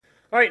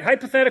All right,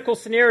 hypothetical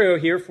scenario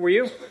here for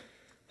you.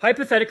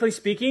 Hypothetically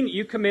speaking,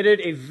 you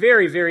committed a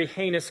very, very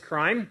heinous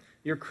crime.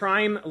 Your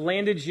crime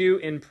landed you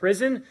in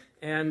prison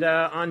and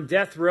on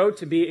death row,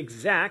 to be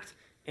exact.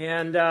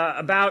 And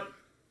about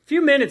a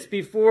few minutes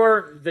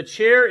before the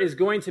chair is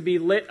going to be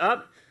lit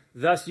up,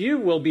 thus you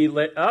will be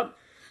lit up,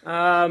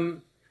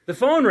 the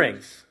phone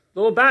rings. The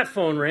little bat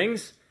phone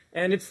rings,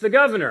 and it's the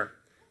governor.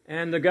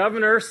 And the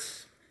governor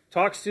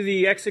talks to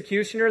the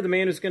executioner, the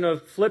man who's going to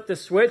flip the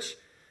switch,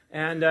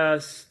 and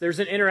there's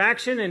an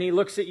interaction, and he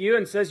looks at you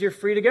and says, "You're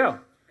free to go."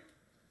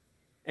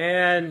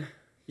 And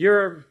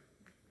you're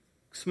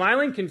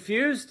smiling,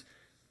 confused,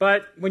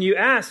 but when you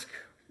ask,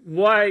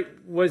 why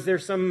was there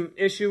some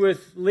issue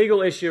with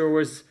legal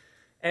issue,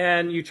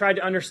 and you tried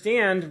to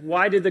understand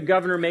why did the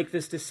governor make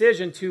this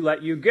decision to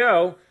let you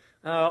go,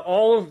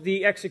 all of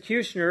the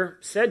executioner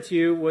said to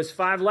you was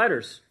 5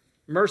 letters: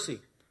 mercy.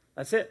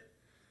 That's it.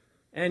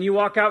 And you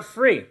walk out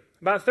free.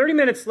 About 30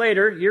 minutes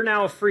later, you're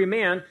now a free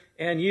man,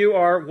 and you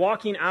are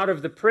walking out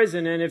of the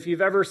prison. And if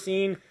you've ever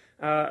seen,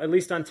 at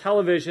least on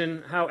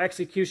television, how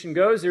execution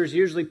goes, there's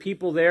usually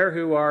people there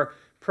who are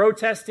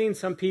protesting,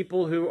 some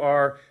people who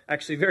are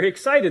actually very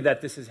excited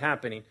that this is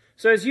happening.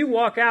 So as you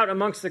walk out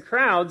amongst the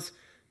crowds,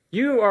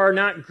 you are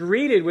not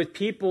greeted with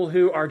people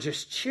who are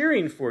just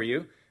cheering for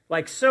you,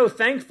 like so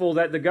thankful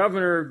that the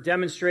governor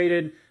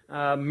demonstrated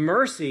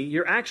mercy.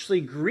 You're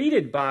actually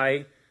greeted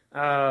by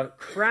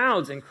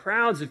crowds and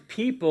crowds of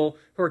people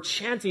who are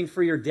chanting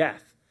for your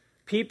death.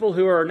 People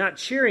who are not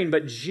cheering,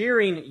 but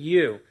jeering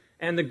you.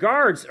 And the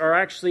guards are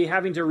actually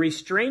having to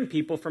restrain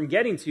people from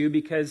getting to you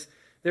because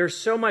there's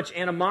so much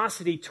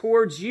animosity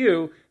towards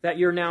you that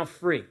you're now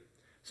free.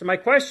 So my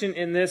question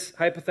in this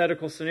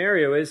hypothetical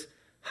scenario is,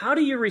 how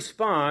do you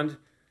respond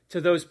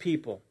to those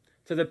people?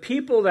 To the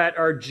people that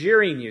are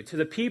jeering you, to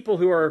the people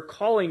who are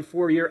calling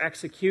for your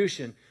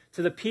execution,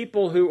 to the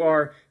people who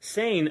are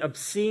saying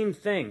obscene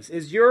things?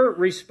 Is your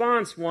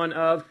response one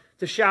of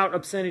to shout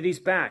obscenities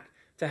back,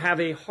 to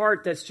have a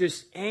heart that's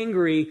just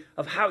angry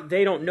of how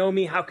they don't know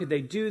me, how could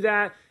they do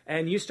that?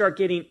 And you start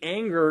getting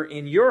anger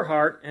in your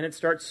heart, and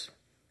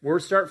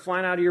words start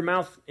flying out of your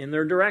mouth in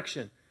their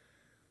direction?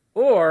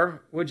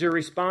 Or would your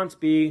response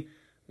be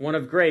one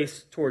of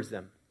grace towards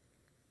them?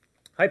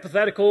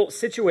 Hypothetical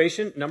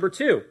situation number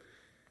 2.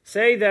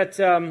 Say that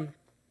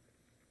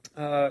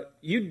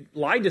you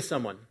lied to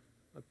someone,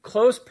 a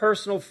close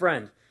personal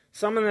friend,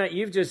 someone that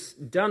you've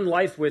just done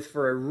life with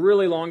for a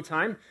really long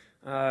time.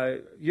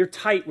 You're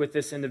tight with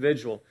this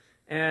individual.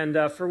 And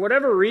for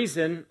whatever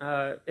reason,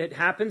 it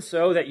happened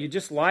so that you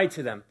just lied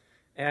to them.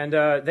 And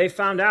they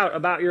found out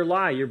about your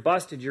lie. You're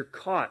busted. You're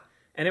caught.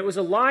 And it was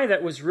a lie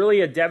that was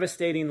really a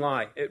devastating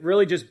lie. It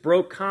really just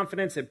broke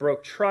confidence. It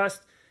broke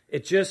trust.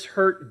 It just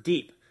hurt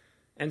deep.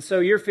 And so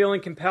you're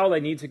feeling compelled, I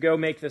need to go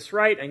make this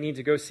right. I need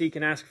to go seek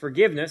and ask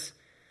forgiveness.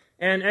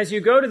 And as you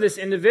go to this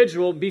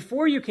individual,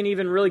 before you can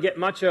even really get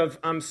much of,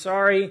 "I'm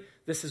sorry,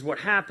 this is what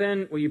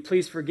happened, will you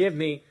please forgive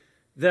me?"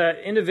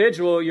 the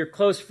individual, your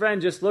close friend,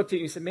 just looked at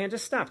you and said, "Man,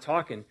 just stop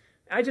talking.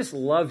 I just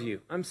love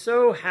you. I'm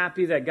so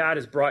happy that God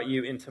has brought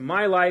you into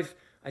my life.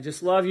 I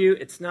just love you.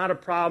 It's not a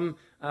problem.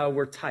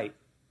 We're tight."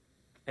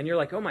 And you're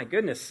like, "Oh my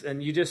goodness."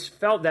 And you just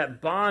felt that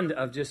bond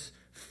of just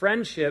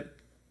friendship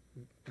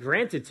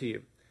granted to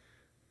you.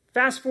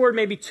 Fast forward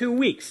maybe 2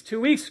 weeks. 2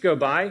 weeks go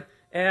by,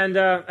 and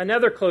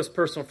another close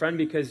personal friend,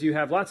 because you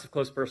have lots of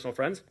close personal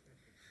friends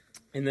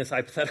in this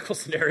hypothetical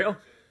scenario,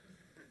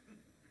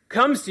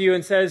 comes to you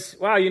and says,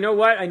 "Wow, you know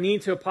what? I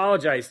need to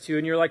apologize to you."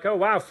 And you're like, "Oh,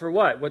 wow, for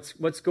what?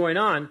 What's going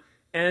on?"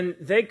 And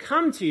they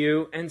come to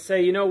you and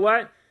say, "You know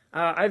what?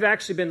 I've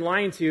actually been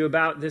lying to you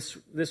about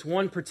this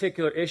one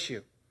particular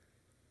issue.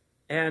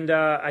 And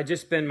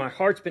my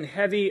heart's been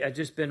heavy. I've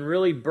just been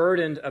really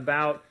burdened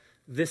about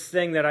this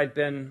thing that I've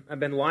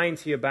been lying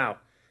to you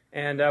about.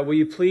 And will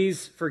you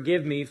please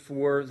forgive me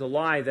for the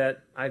lie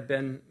that I've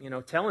been,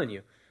 telling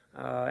you?"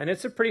 And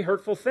it's a pretty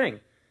hurtful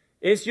thing.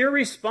 Is your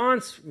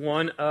response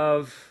one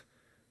of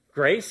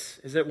grace?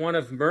 Is it one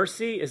of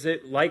mercy? Is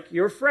it like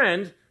your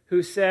friend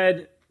who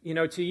said,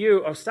 to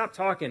you, "Oh, stop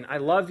talking. I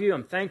love you.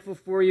 I'm thankful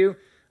for you.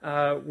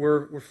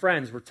 We're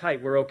friends. We're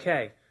tight. We're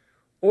okay"?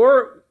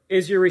 Or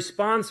is your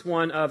response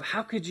one of,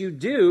 "How could you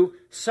do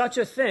such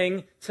a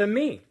thing to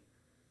me"?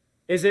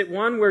 Is it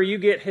one where you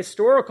get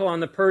historical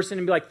on the person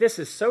and be like, "This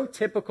is so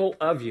typical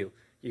of you.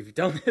 You've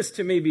done this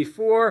to me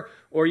before,"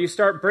 or you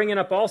start bringing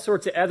up all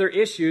sorts of other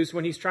issues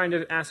when he's trying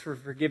to ask for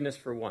forgiveness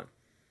for one?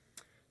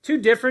 2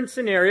 different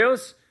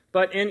scenarios,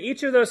 but in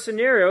each of those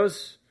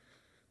scenarios,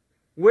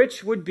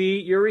 which would be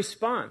your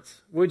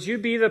response? Would you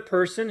be the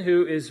person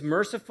who is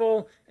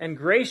merciful and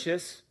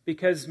gracious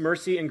because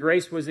mercy and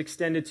grace was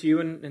extended to you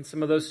in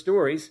some of those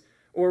stories?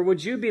 Or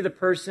would you be the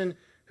person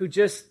who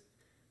just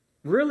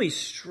really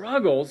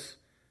struggles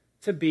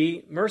to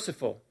be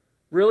merciful,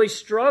 really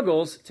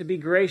struggles to be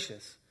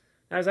gracious?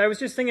 As I was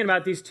just thinking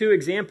about these 2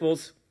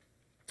 examples,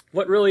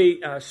 what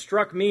really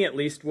struck me at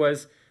least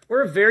was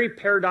we're a very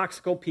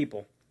paradoxical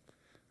people.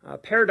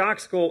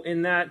 Paradoxical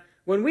in that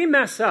when we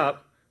mess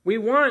up, we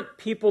want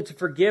people to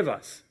forgive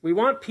us. We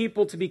want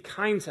people to be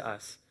kind to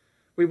us.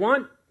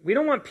 We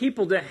don't want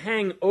people to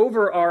hang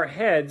over our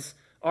heads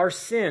our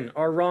sin,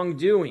 our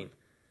wrongdoing.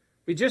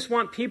 We just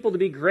want people to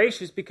be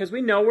gracious because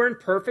we know we're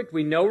imperfect.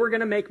 We know we're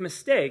going to make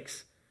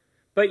mistakes.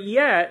 But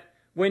yet,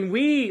 when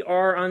we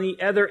are on the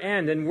other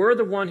end and we're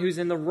the one who's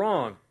in the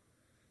wrong,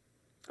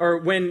 or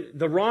when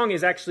the wrong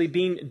is actually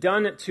being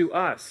done to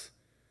us,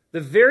 the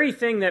very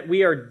thing that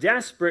we are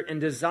desperate and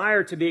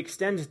desire to be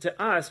extended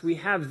to us, we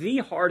have the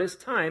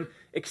hardest time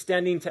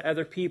extending to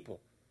other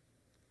people.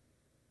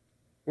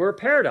 We're a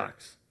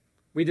paradox.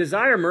 We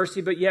desire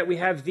mercy, but yet we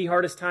have the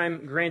hardest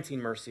time granting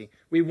mercy.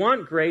 We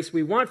want grace,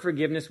 we want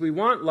forgiveness, we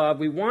want love,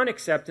 we want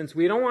acceptance.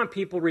 We don't want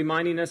people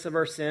reminding us of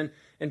our sin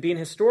and being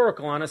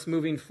historical on us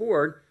moving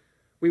forward.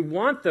 We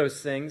want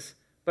those things,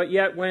 but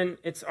yet when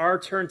it's our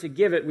turn to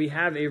give it, we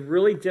have a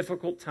really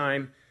difficult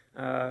time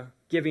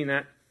giving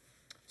that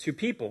to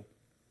people.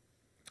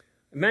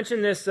 I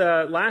mentioned this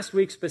last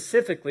week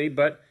specifically,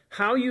 but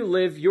how you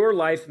live your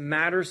life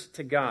matters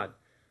to God.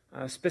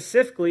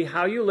 Specifically,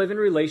 how you live in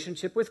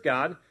relationship with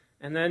God,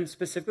 and then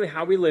specifically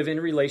how we live in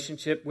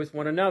relationship with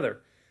one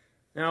another.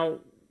 Now,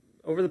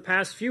 over the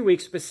past few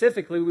weeks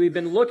specifically, we've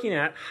been looking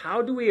at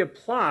how do we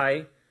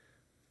apply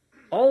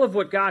all of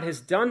what God has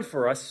done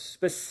for us,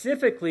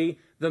 specifically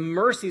the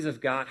mercies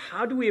of God.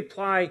 How do we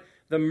apply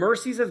the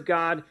mercies of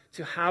God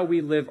to how we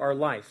live our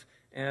life?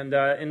 And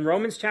in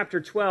Romans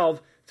chapter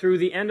 12, through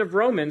the end of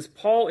Romans,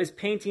 Paul is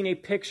painting a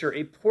picture,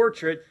 a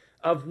portrait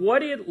of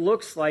what it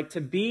looks like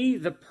to be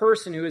the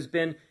person who has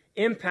been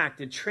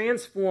impacted,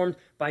 transformed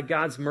by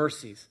God's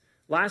mercies.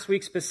 Last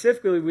week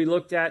specifically, we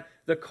looked at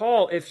the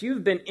call. If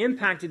you've been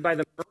impacted by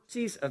the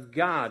mercies of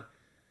God,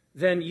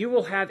 then you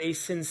will have a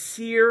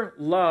sincere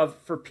love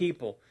for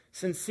people.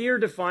 Sincere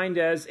defined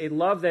as a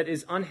love that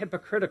is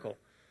unhypocritical.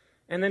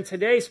 And then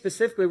today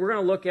specifically, we're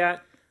going to look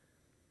at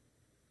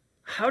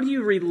how do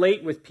you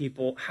relate with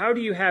people? How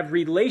do you have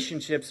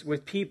relationships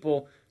with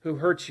people who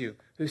hurt you,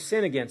 who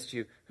sin against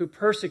you, who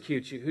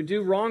persecute you, who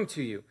do wrong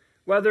to you?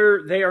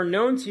 Whether they are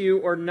known to you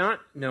or not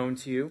known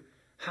to you,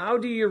 how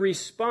do you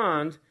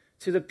respond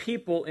to the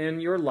people in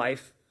your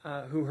life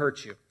who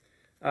hurt you?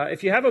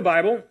 If you have a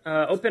Bible,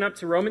 open up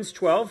to Romans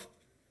 12.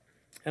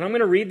 And I'm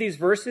going to read these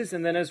verses,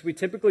 and then as we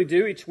typically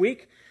do each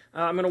week,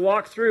 I'm going to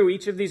walk through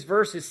each of these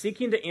verses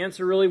seeking to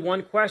answer really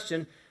one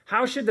question.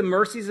 How should the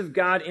mercies of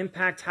God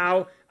impact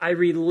how I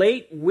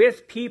relate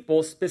with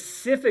people,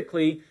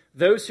 specifically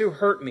those who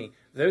hurt me,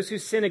 those who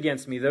sin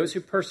against me, those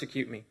who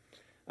persecute me?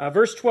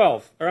 Chapter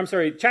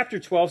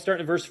 12,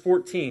 starting at verse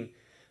 14.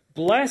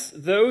 Bless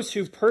those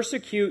who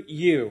persecute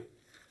you.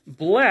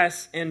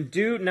 Bless and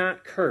do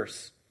not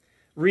curse.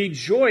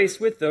 Rejoice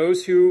with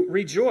those who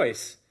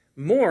rejoice.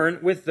 Mourn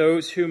with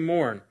those who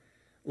mourn.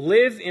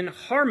 Live in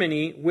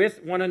harmony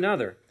with one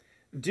another.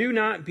 Do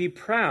not be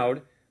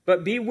proud,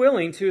 but be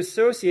willing to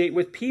associate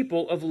with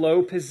people of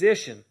low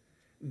position.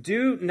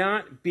 Do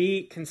not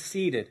be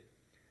conceited.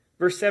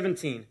 Verse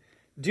 17.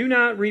 Do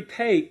not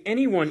repay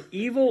anyone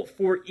evil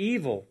for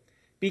evil.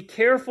 Be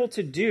careful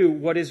to do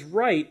what is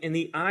right in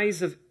the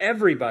eyes of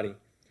everybody.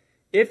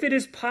 If it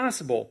is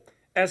possible,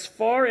 as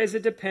far as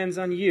it depends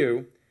on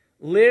you,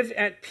 live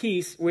at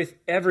peace with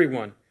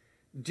everyone.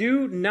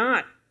 Do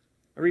not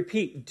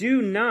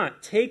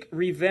take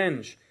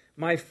revenge,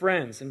 my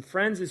friends. And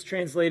friends is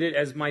translated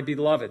as my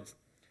beloved.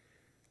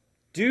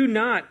 Do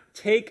not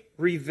take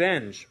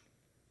revenge,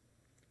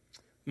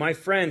 my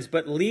friends,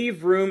 but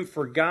leave room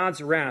for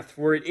God's wrath,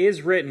 for it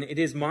is written, it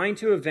is mine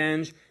to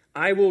avenge,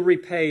 I will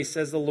repay,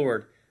 says the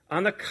Lord.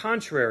 On the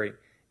contrary,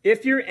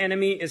 if your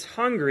enemy is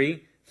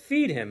hungry,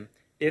 feed him.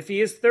 If he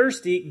is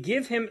thirsty,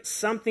 give him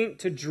something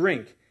to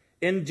drink.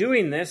 In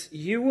doing this,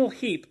 you will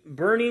heap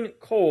burning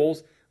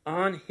coals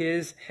on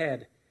his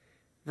head.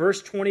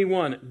 Verse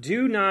 21,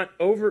 do not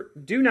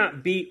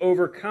be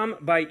overcome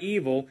by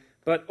evil,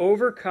 but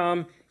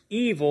overcome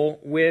evil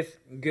with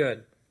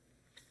good.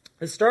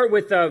 Let's start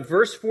with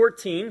verse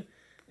 14.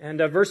 And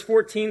verse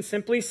 14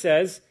 simply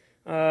says,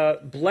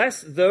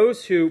 bless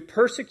those who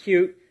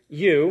persecute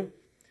you,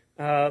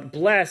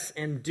 bless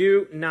and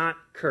do not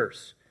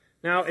curse.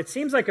 Now, it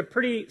seems like a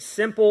pretty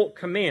simple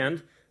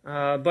command,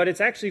 but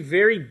it's actually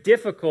very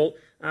difficult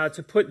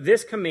to put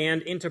this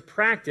command into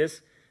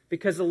practice,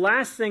 because the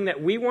last thing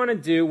that we want to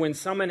do when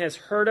someone has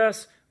hurt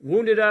us,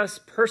 wounded us,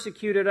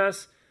 persecuted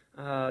us,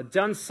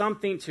 done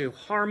something to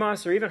harm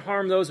us or even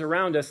harm those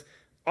around us,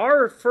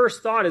 our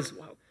first thought is,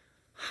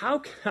 how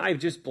can I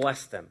just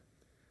bless them?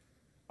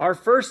 Our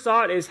first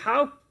thought is,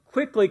 how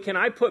quickly can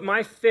I put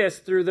my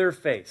fist through their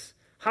face?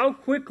 How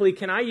quickly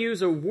can I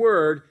use a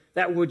word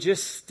that would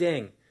just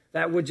sting,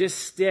 that would just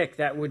stick,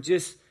 that would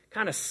just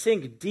kind of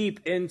sink deep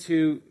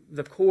into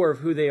the core of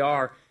who they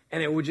are,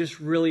 and it would just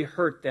really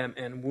hurt them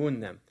and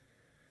wound them?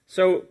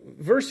 So,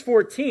 verse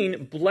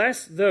 14,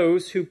 bless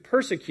those who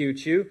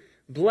persecute you,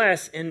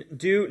 bless and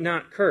do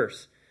not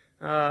curse.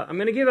 I'm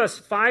going to give us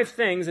 5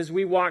 things as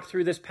we walk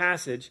through this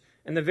passage,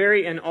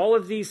 and all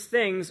of these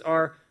things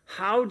are,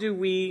 how do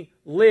we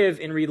live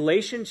in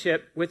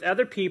relationship with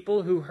other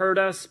people who hurt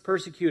us,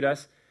 persecute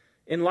us,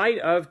 in light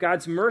of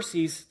God's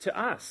mercies to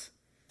us?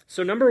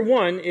 So number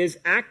one is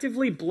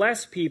actively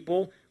bless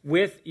people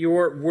with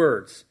your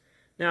words.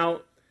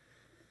 Now,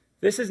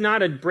 this is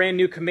not a brand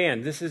new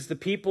command. This is the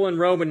people in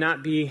Rome would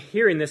not be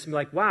hearing this and be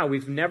like, wow,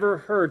 we've never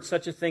heard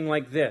such a thing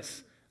like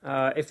this.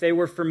 If they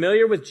were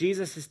familiar with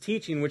Jesus'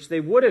 teaching, which they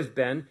would have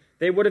been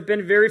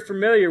very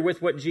familiar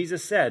with what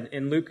Jesus said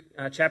in Luke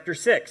chapter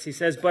 6. He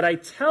says, "But I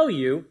tell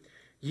you,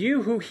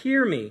 you who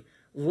hear me,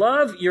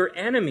 love your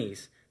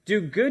enemies,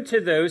 do good to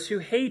those who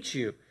hate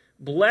you,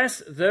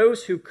 bless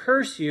those who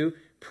curse you,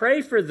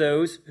 pray for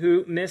those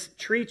who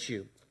mistreat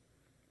you."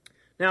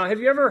 Now, have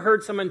you ever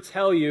heard someone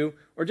tell you,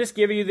 or just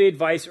give you the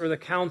advice or the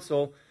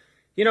counsel,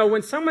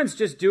 when someone's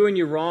just doing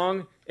you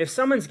wrong, if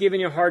someone's giving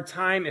you a hard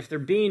time, if they're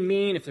being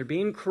mean, if they're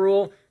being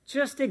cruel,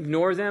 just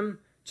ignore them,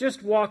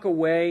 just walk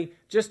away,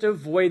 just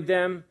avoid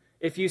them.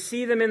 If you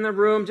see them in the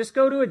room, just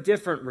go to a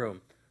different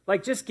room.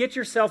 Just get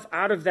yourself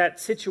out of that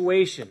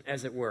situation,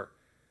 as it were.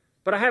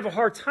 But I have a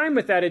hard time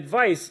with that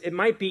advice. It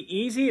might be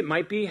easy, it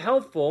might be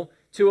helpful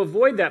to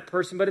avoid that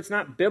person, but it's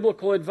not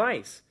biblical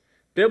advice.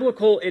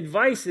 Biblical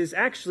advice is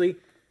actually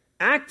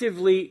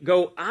actively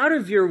go out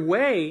of your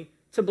way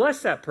to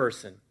bless that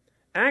person.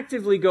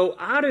 Actively go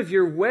out of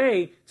your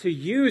way to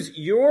use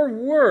your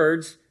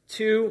words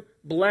to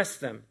bless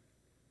them.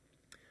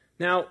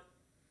 Now,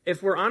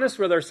 if we're honest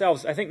with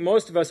ourselves, I think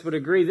most of us would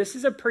agree this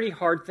is a pretty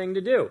hard thing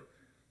to do.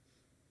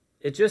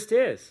 It just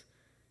is.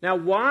 Now,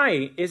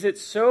 why is it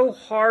so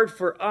hard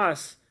for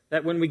us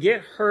that when we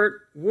get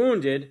hurt,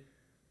 wounded,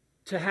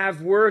 to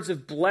have words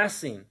of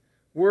blessing,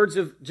 words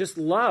of just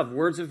love,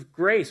 words of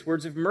grace,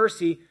 words of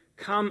mercy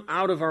come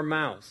out of our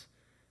mouths?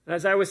 And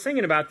as I was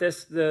thinking about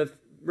this, the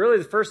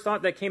first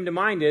thought that came to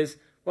mind is,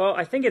 well,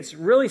 I think it's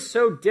really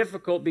so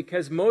difficult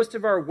because most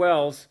of our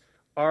wells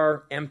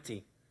are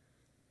empty.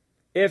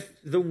 If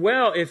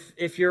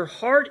your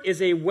heart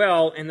is a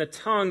well and the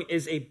tongue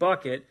is a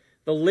bucket,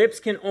 the lips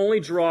can only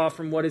draw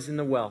from what is in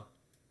the well.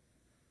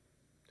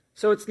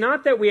 So it's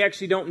not that we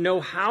actually don't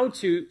know how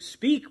to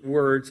speak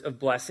words of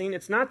blessing.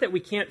 It's not that we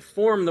can't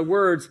form the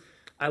words,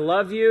 I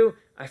love you,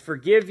 I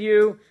forgive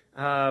you,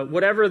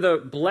 whatever the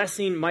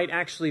blessing might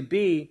actually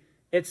be.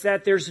 It's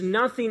that there's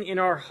nothing in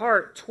our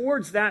heart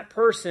towards that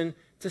person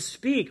to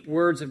speak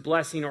words of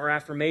blessing or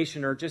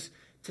affirmation or just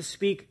to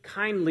speak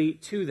kindly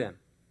to them.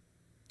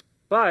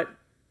 But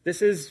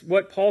this is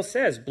what Paul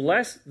says,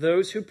 bless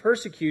those who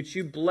persecute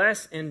you,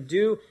 bless and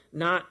do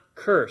not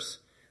curse.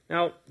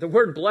 Now, the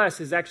word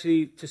bless is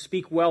actually to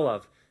speak well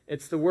of.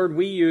 It's the word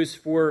we use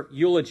for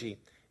eulogy.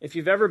 If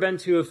you've ever been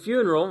to a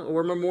funeral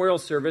or memorial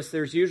service,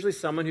 there's usually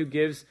someone who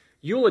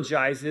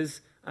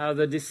eulogizes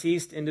the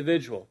deceased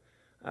individual.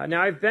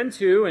 Now, I've been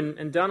to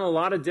and done a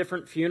lot of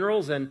different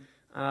funerals, and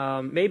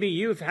maybe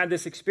you've had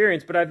this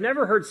experience, but I've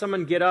never heard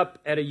someone get up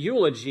at a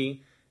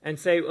eulogy and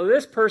say, well,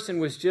 this person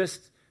was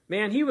just,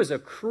 man, he was a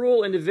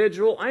cruel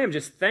individual. I am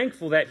just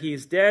thankful that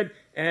he's dead.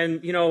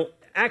 And,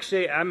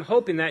 actually, I'm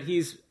hoping that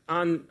he's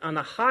on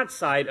the hot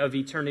side of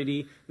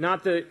eternity,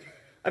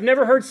 I've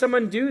never heard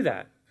someone do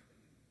that.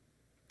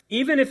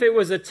 Even if it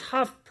was a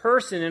tough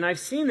person, and I've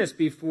seen this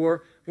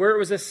before, where it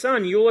was a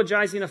son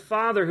eulogizing a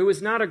father who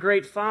was not a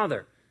great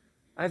father.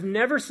 I've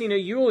never seen a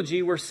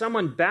eulogy where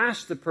someone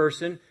bashed the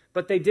person,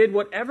 but they did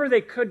whatever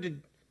they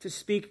could to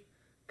speak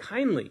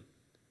kindly.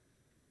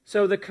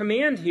 So the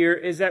command here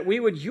is that we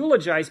would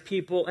eulogize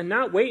people and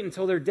not wait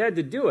until they're dead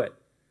to do it.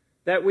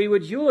 That we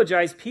would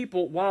eulogize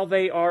people while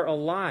they are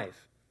alive.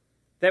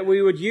 That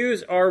we would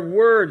use our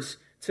words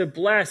to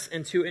bless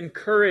and to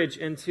encourage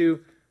and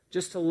to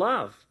just to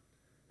love.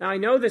 Now, I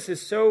know this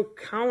is so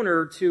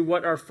counter to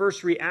what our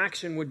first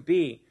reaction would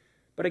be.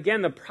 But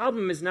again, the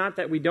problem is not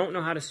that we don't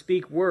know how to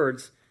speak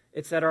words.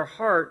 It's that our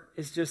heart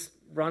is just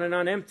running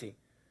on empty.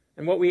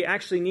 And what we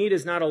actually need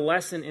is not a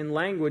lesson in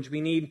language. We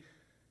need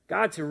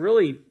God to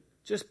really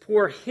just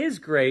pour His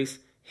grace,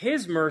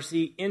 His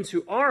mercy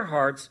into our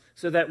hearts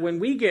so that when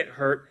we get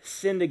hurt,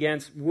 sinned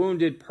against,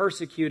 wounded,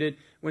 persecuted,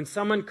 when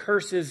someone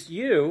curses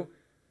you,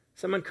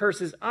 someone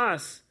curses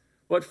us,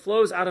 what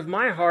flows out of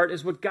my heart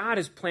is what God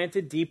has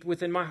planted deep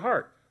within my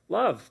heart.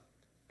 Love,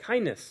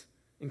 kindness,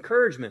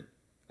 encouragement,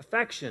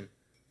 affection,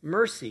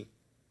 mercy.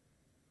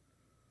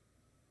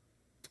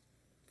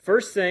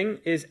 First thing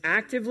is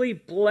actively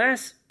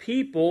bless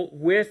people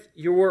with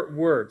your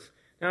words.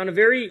 Now, on a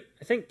very,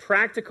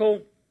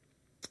 practical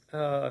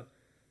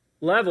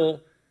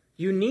level,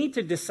 you need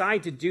to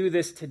decide to do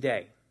this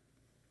today.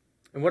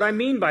 And what I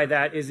mean by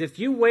that is if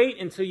you wait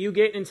until you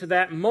get into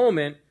that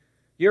moment,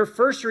 your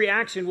first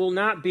reaction will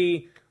not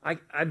be,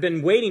 I've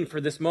been waiting for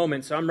this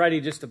moment, so I'm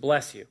ready just to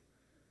bless you.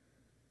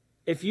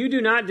 If you do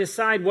not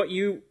decide what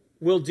you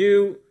will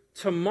do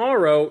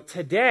tomorrow,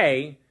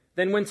 today,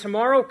 then when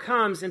tomorrow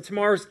comes and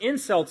tomorrow's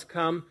insults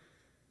come,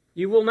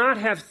 you will not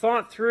have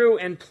thought through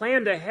and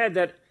planned ahead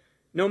that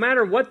no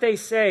matter what they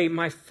say,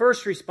 my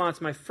first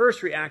response, my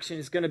first reaction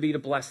is going to be to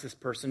bless this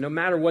person, no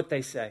matter what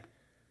they say.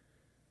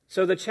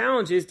 So the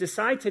challenge is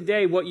decide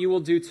today what you will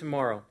do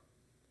tomorrow.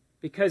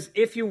 Because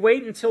if you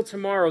wait until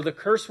tomorrow, the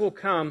curse will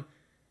come,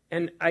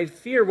 and I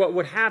fear what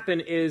would happen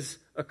is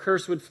a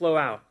curse would flow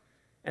out.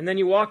 And then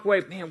you walk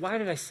away, man, why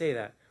did I say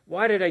that?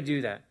 Why did I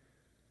do that?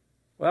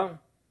 Well,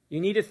 you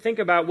need to think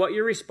about what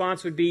your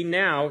response would be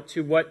now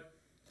to what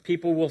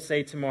people will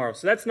say tomorrow.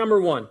 So that's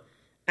number one.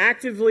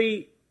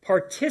 Actively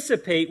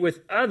participate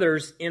with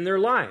others in their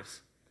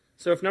lives.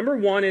 So if number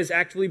one is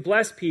actively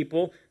bless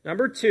people,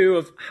 number two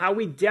of how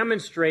we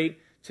demonstrate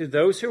to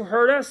those who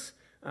hurt us,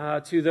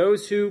 to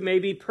those who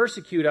maybe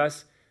persecute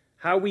us,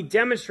 how we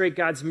demonstrate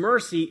God's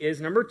mercy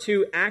is, number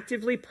two,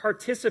 actively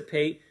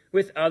participate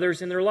with others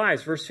in their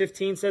lives. Verse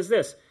 15 says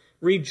this,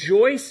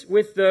 rejoice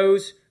with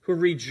those who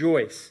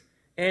rejoice,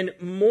 and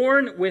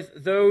mourn with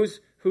those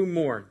who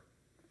mourn.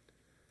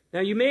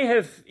 Now you may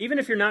have, even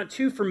if you're not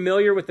too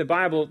familiar with the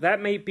Bible,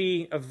 that may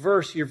be a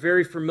verse you're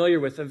very familiar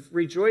with, of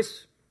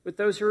rejoice with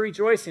those who are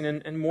rejoicing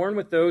and mourn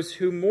with those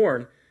who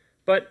mourn.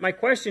 But my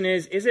question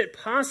is it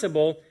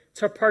possible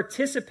to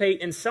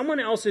participate in someone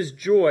else's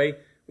joy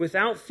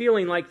without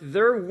feeling like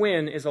their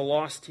win is a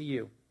loss to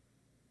you?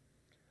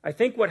 I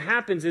think what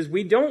happens is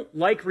we don't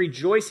like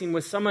rejoicing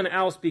with someone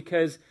else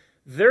because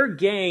their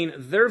gain,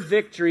 their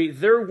victory,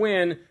 their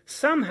win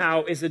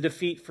somehow is a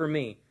defeat for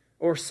me,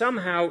 or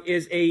somehow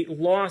is a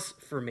loss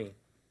for me.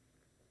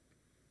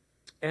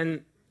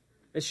 And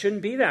it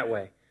shouldn't be that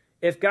way.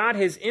 If God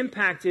has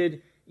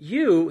impacted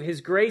you,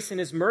 His grace and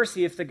His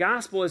mercy, if the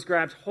gospel has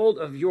grabbed hold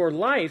of your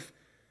life,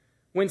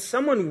 when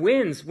someone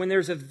wins, when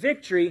there's a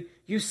victory,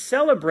 you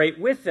celebrate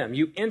with them.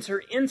 You enter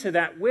into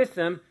that with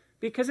them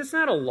because it's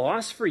not a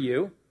loss for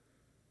you.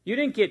 You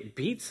didn't get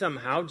beat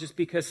somehow just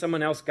because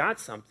someone else got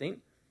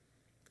something.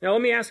 Now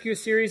let me ask you a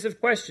series of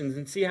questions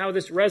and see how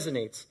this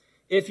resonates.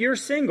 If you're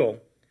single,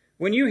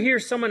 when you hear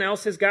someone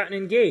else has gotten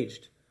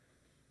engaged,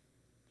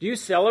 do you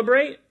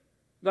celebrate?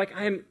 Like,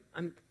 I'm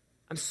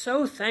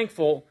so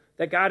thankful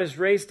that God has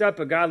raised up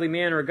a godly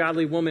man or a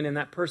godly woman in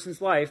that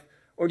person's life.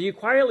 Or do you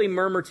quietly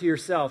murmur to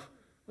yourself,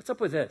 what's up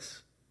with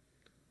this?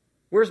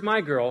 Where's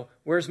my girl?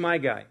 Where's my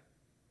guy?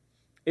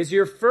 Is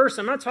your first,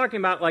 I'm not talking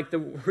about like the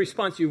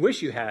response you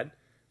wish you had,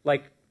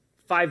 like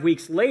 5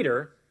 weeks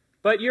later,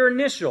 but your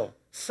initial,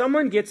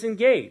 someone gets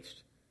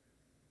engaged.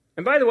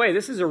 And by the way,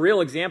 this is a real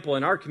example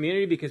in our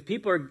community because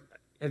people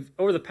have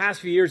over the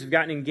past few years have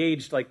gotten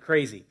engaged like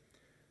crazy.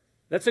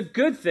 That's a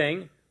good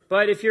thing,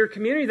 but if you're a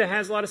community that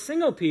has a lot of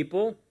single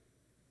people,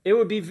 it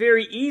would be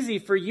very easy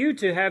for you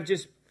to have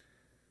just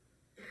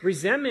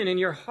resentment in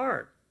your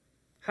heart.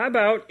 How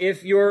about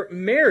if you're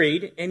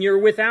married and you're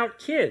without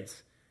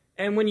kids,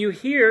 and when you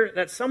hear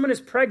that someone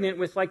is pregnant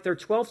with like their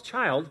 12th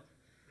child,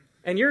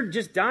 and you're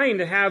just dying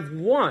to have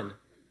one,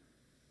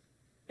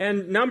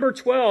 and number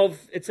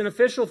 12, it's an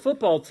official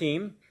football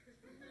team,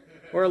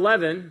 or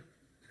 11,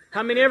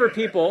 how many ever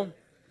people?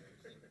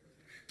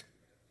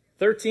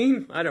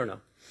 13? I don't know.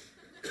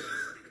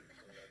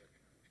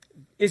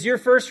 Is your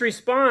first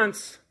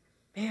response,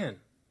 man,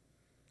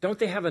 don't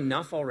they have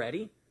enough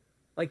already?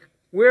 Like,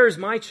 where's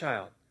my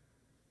child?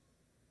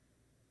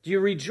 Do you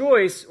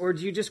rejoice or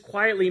do you just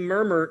quietly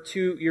murmur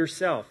to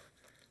yourself?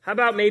 How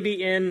about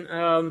maybe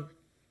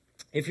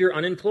if you're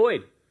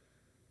unemployed?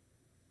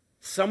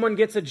 Someone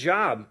gets a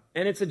job,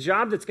 and it's a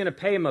job that's going to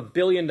pay them $1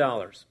 billion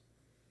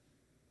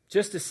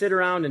just to sit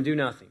around and do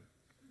nothing.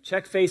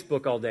 Check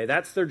Facebook all day.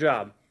 That's their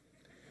job.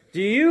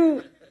 Do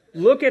you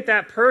look at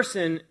that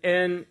person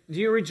and do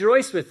you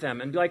rejoice with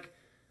them and be like,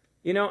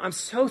 you know, I'm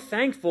so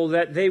thankful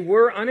that they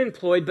were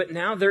unemployed, but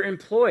now they're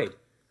employed.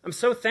 I'm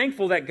so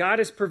thankful that God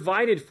has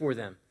provided for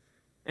them.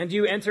 And do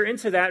you enter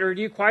into that, or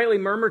do you quietly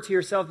murmur to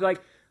yourself, like,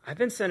 I've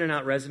been sending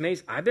out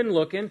resumes, I've been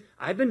looking,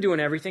 I've been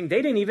doing everything.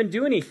 They didn't even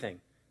do anything.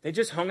 They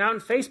just hung out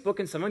on Facebook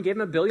and someone gave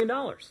them $1 billion.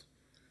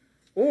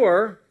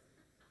 Or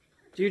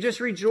do you just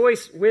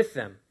rejoice with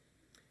them?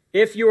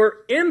 If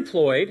you're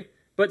employed,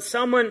 but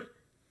someone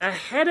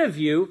ahead of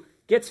you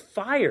gets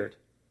fired,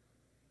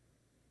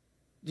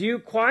 do you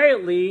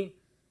quietly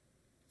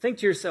think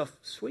to yourself,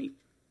 sweet,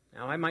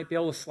 now I might be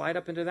able to slide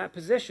up into that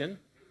position?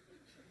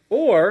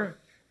 Or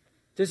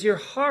does your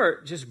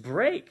heart just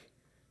break?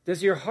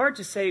 Does your heart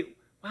just say,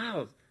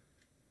 wow,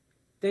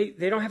 they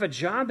don't have a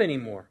job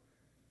anymore.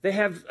 They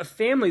have a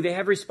family, they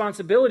have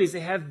responsibilities,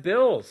 they have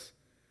bills.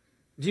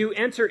 Do you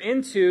enter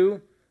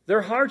into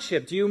their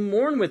hardship? Do you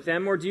mourn with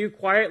them, or do you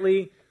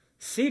quietly,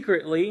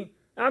 secretly,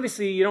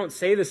 obviously you don't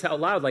say this out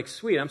loud like,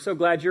 sweet, I'm so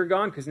glad you're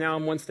gone because now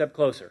I'm one step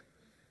closer.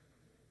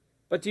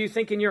 But do you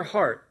think in your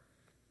heart?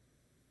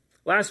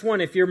 Last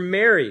one, if you're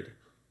married,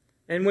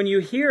 and when you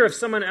hear of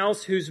someone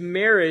else whose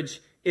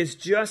marriage is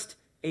just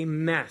a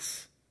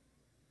mess,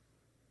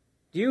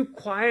 do you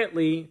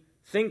quietly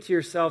think to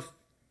yourself,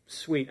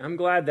 sweet, I'm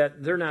glad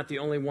that they're not the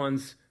only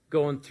ones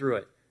going through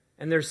it.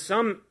 And there's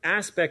some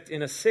aspect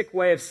in a sick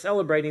way of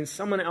celebrating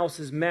someone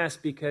else's mess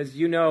because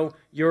you know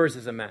yours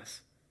is a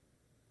mess.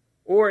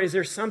 Or is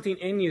there something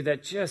in you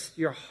that just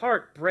your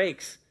heart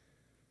breaks?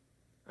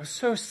 I'm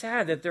so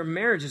sad that their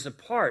marriage is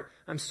apart.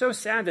 I'm so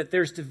sad that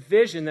there's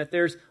division, that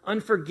there's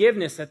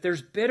unforgiveness, that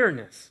there's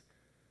bitterness.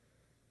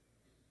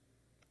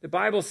 The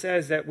Bible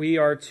says that we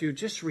are to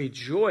just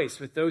rejoice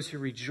with those who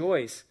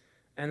rejoice,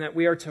 and that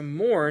we are to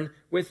mourn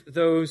with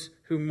those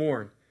who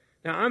mourn.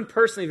 Now, I'm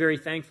personally very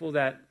thankful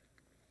that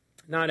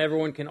not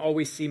everyone can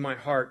always see my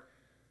heart,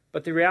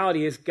 But the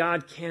reality is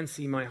God can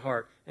see my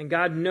heart. And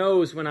God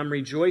knows when I'm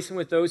rejoicing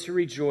with those who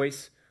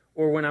rejoice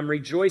or when I'm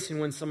rejoicing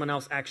when someone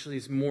else actually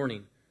is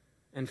mourning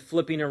and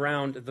flipping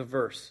around the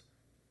verse.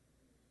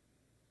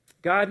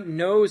 God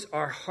knows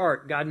our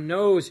heart. God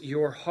knows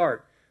your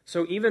heart.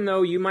 So even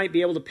though you might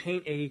be able to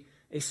paint a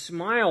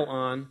smile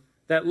on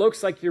that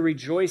looks like you're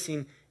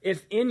rejoicing,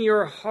 if in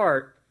your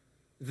heart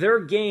their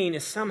gain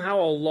is somehow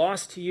a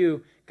loss to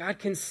you, God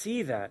can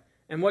see that.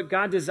 And what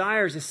God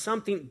desires is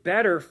something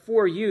better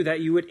for you, that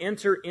you would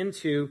enter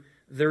into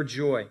their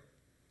joy.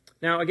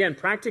 Now, again,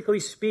 practically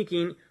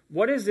speaking,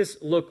 what does this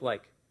look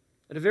like?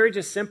 In a very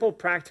just simple,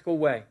 practical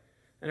way.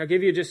 And I'll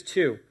give you just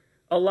two.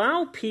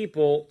 Allow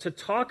people to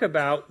talk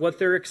about what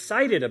they're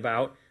excited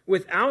about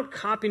without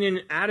copying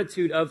an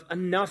attitude of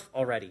enough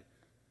already.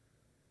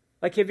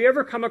 Like, have you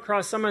ever come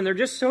across someone, they're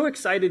just so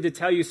excited to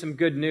tell you some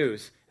good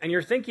news, and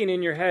you're thinking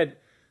in your head,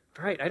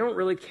 all right, I don't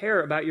really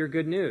care about your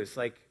good news.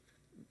 Like,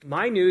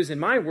 my news in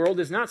my world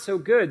is not so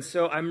good,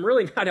 so I'm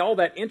really not all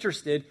that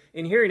interested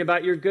in hearing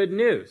about your good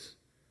news.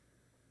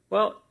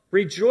 Well,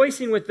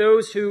 rejoicing with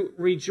those who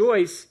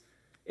rejoice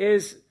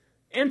is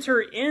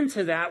enter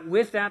into that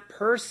with that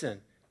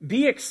person.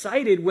 Be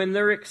excited when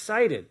they're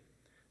excited.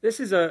 This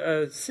is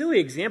a silly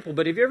example,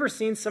 but have you ever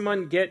seen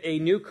someone get a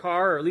new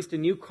car, or at least a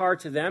new car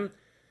to them?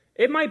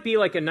 It might be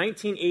like a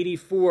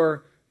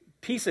 1984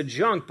 piece of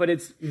junk, but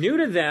it's new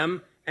to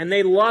them, and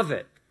they love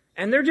it.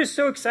 And they're just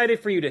so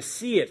excited for you to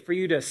see it, for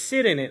you to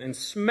sit in it and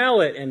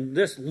smell it and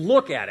just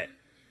look at it.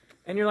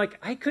 And you're like,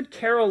 I could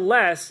care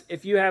less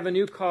if you have a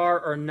new car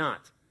or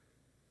not.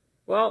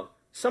 Well,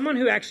 someone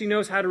who actually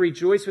knows how to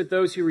rejoice with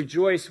those who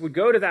rejoice would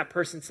go to that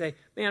person and say,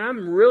 man,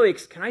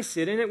 can I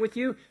sit in it with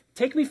you?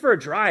 Take me for a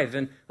drive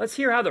and let's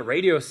hear how the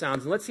radio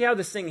sounds and let's see how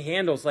this thing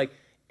handles. Like,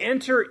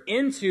 enter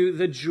into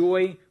the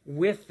joy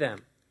with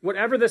them,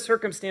 whatever the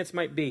circumstance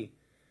might be.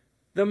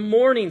 The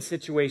mourning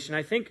situation,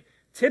 I think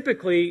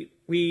typically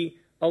we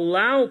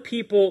allow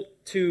people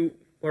to,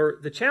 or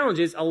the challenge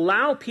is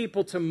allow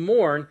people to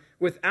mourn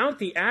without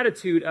the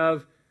attitude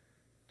of,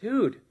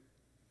 dude,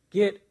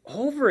 get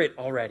over it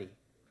already.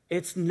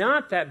 It's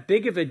not that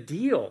big of a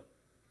deal.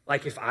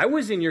 Like, if I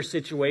was in your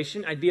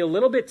situation, I'd be a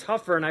little bit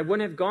tougher and I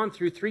wouldn't have gone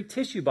through 3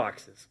 tissue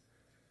boxes.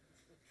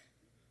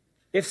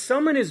 If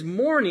someone is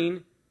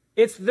mourning,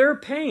 it's their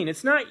pain.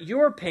 It's not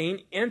your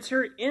pain.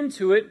 Enter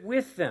into it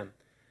with them.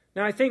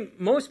 Now, I think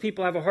most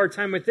people have a hard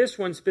time with this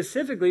one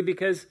specifically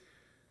because,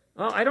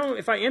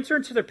 if I enter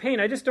into their pain,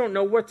 I just don't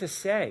know what to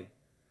say.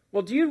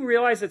 Well, do you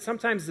realize that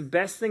sometimes the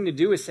best thing to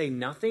do is say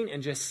nothing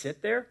and just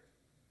sit there?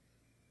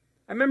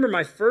 I remember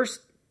my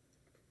first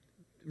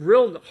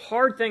real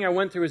hard thing I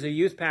went through as a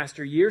youth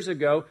pastor years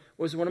ago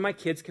was one of my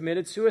kids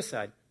committed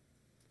suicide.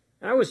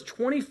 And I was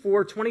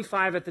 24,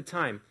 25 at the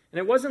time. And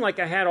it wasn't like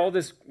I had all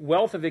this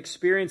wealth of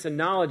experience and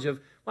knowledge of,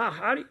 wow,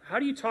 how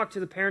do you talk to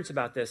the parents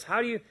about this?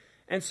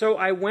 And so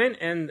I went,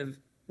 and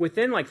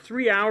within like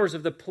 3 hours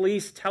of the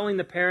police telling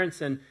the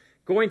parents and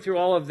going through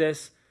all of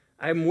this,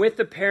 I'm with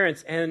the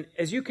parents. And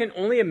as you can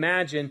only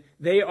imagine,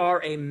 they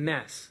are a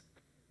mess.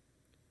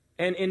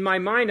 And in my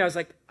mind, I was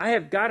like, I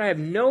have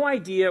no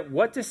idea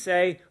what to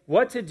say,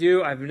 what to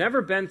do. I've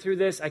never been through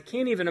this. I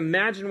can't even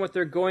imagine what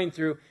they're going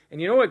through.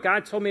 And you know what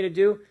God told me to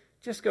do?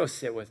 Just go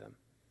sit with them.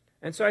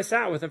 And so I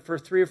sat with them for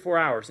 3 or 4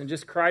 hours and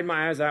just cried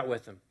my eyes out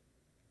with them.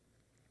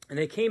 And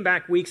they came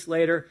back weeks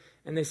later,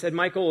 and they said,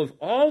 Michael, of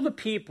all the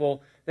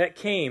people that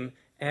came,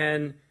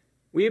 and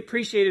we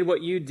appreciated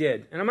what you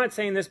did. And I'm not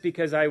saying this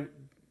because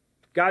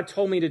God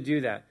told me to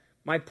do that.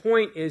 My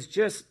point is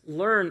just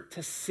learn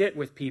to sit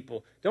with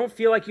people. Don't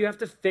feel like you have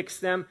to fix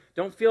them.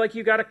 Don't feel like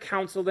you got to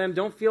counsel them.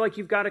 Don't feel like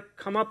you've got to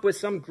come up with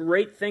some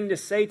great thing to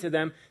say to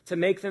them to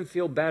make them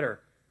feel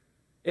better.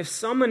 If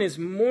someone is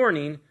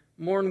mourning,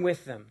 mourn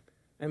with them.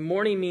 And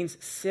mourning means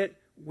sit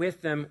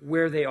with them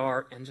where they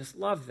are and just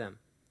love them.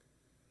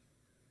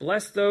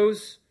 Bless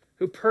those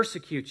who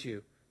persecute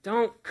you.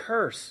 Don't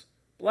curse.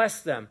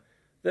 Bless them.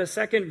 The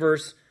second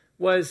verse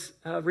was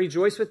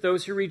rejoice with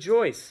those who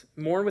rejoice.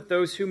 Mourn with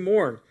those who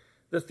mourn.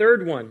 The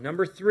third one,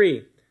 number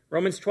 3,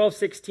 Romans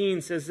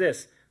 12:16 says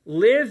this,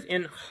 live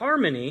in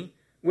harmony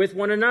with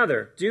one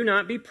another. Do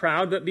not be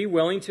proud, but be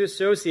willing to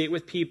associate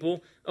with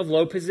people of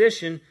low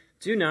position.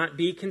 Do not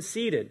be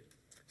conceited.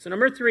 So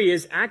number 3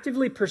 is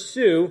actively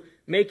pursue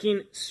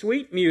making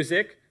sweet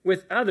music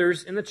with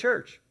others in the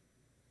church.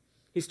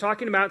 He's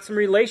talking about some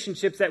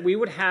relationships that we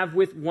would have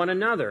with one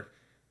another.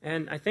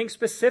 And I think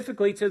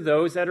specifically to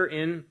those that are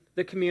in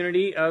the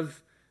community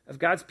of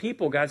God's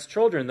people, God's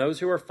children, those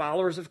who are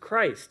followers of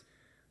Christ.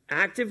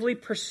 Actively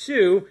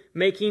pursue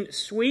making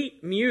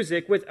sweet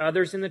music with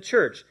others in the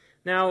church.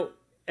 Now,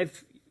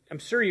 I'm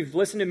sure you've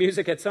listened to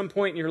music at some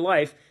point in your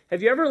life.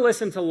 Have you ever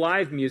listened to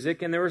live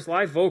music and there was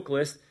live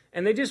vocalists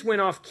and they just went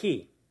off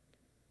key?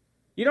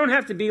 You don't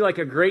have to be like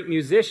a great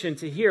musician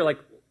to hear, like,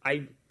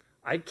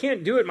 I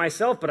can't do it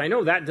myself, but I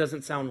know that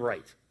doesn't sound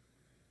right.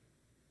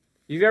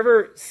 You've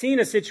ever seen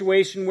a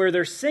situation where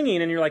they're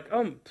singing and you're like,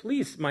 oh,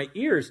 please, my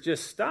ears,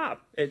 just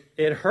stop.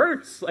 It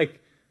hurts. Like,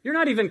 you're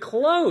not even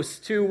close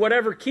to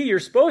whatever key you're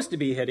supposed to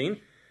be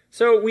hitting.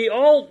 So we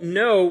all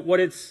know what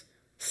it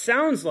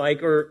sounds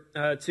like or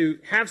to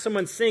have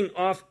someone sing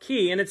off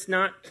key, and it's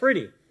not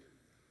pretty.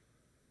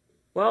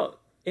 Well,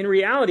 in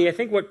reality, I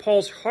think what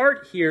Paul's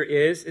heart here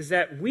is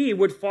that we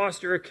would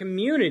foster a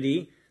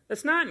community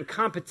that's not in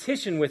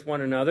competition with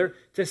one another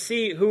to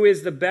see who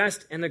is the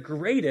best and the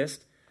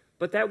greatest,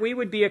 but that we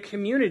would be a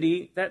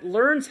community that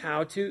learns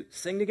how to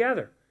sing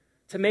together,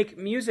 to make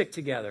music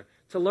together,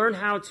 to learn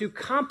how to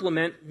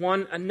complement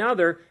one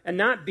another and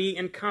not be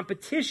in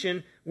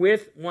competition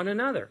with one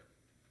another.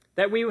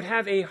 That we would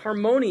have a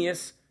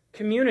harmonious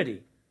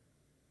community.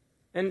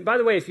 And by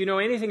the way, if you know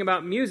anything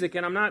about music,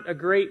 and I'm not a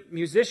great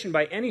musician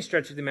by any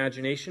stretch of the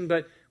imagination,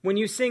 but when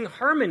you sing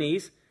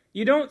harmonies,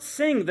 you don't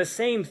sing the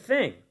same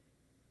thing.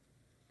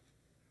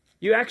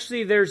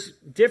 There's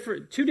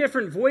two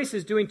different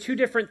voices doing two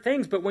different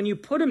things, but when you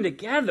put them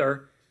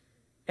together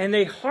and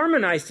they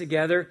harmonize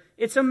together,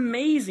 it's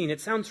amazing. It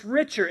sounds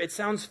richer. It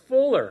sounds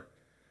fuller.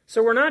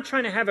 So we're not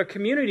trying to have a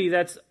community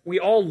we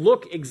all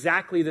look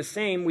exactly the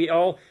same. We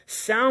all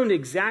sound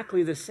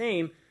exactly the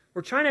same.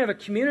 We're trying to have a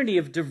community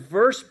of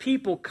diverse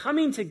people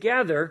coming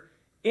together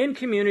in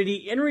community,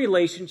 in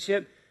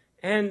relationship,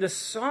 and the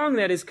song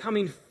that is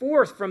coming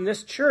forth from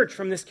this church,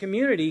 from this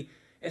community,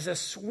 is a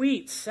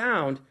sweet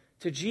sound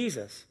to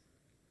Jesus.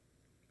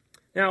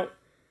 Now,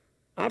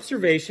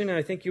 observation, and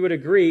I think you would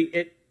agree,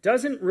 it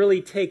doesn't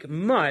really take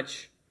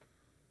much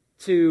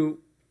to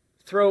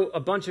throw a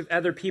bunch of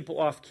other people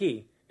off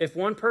key. If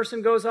one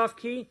person goes off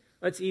key,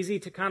 it's easy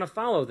to kind of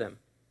follow them.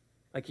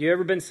 Like, you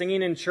ever been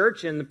singing in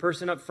church and the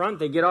person up front,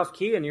 they get off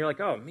key and you're like,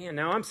 oh man,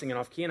 now I'm singing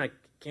off key and I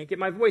can't get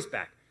my voice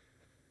back.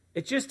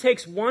 It just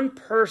takes one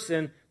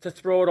person to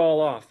throw it all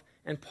off.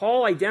 And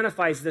Paul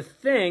identifies the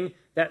thing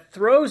that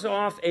throws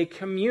off a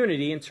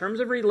community in terms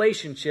of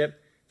relationship.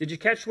 Did you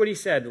catch what he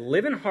said?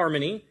 Live in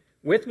harmony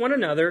with one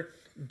another.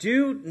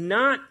 Do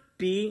not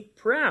be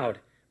proud,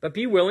 but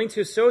be willing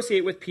to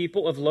associate with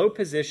people of low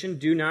position.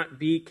 Do not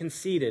be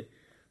conceited.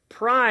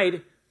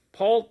 Pride,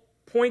 Paul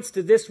points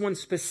to this one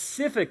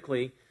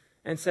specifically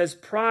and says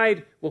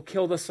pride will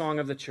kill the song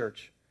of the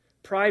church.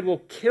 Pride will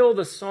kill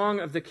the song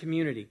of the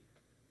community.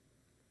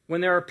 When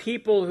there are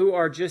people who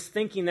are just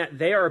thinking that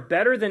they are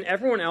better than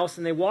everyone else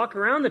and they walk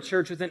around the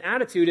church with an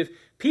attitude, if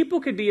people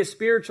could be as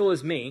spiritual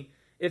as me,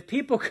 if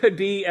people could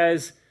be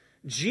as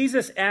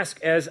Jesus-esque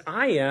as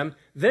I am,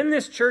 then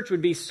this church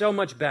would be so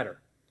much better.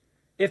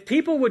 If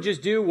people would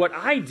just do what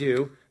I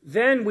do,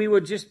 then we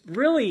would just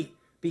really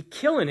be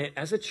killing it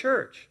as a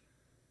church.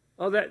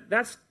 Oh,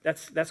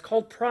 that's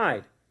called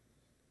pride.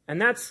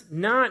 And that's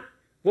not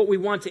what we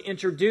want to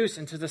introduce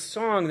into the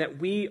song that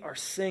we are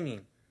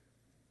singing.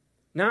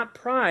 Not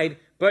pride,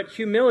 but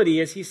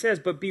humility, as he says,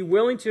 but be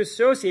willing to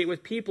associate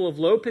with people of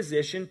low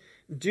position.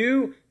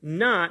 Do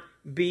not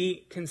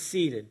be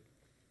conceited.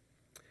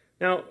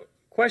 Now,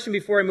 question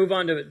before I move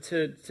on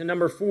to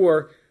number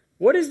 4.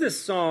 What is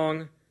this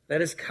song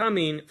that is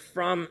coming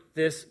from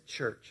this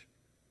church?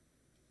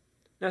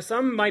 Now,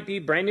 some might be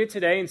brand new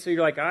today, and so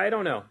you're like, I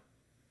don't know.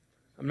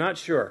 I'm not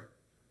sure.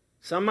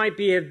 Some might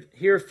be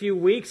here a few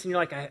weeks, and you're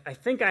like, I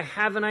think I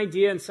have an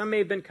idea, and some may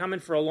have been coming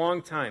for a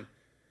long time.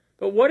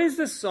 But what is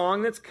the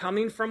song that's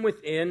coming from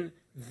within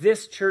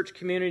this church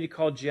community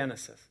called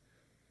Genesis?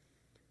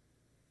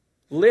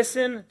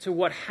 Listen to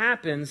what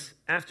happens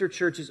after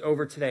church is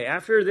over today.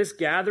 After this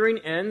gathering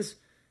ends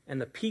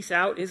and the peace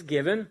out is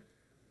given,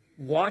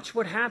 watch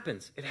what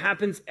happens. It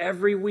happens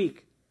every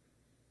week.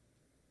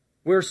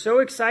 We're so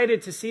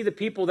excited to see the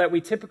people that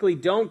we typically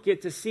don't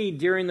get to see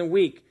during the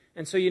week.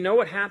 And so you know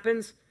what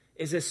happens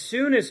is as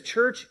soon as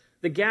church,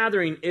 the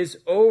gathering is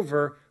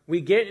over,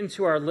 we get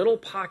into our little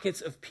pockets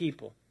of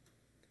people.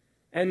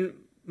 And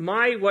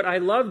what I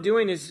love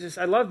doing is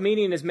I love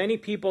meeting as many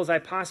people as I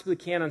possibly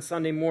can on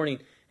Sunday morning.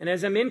 And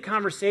as I'm in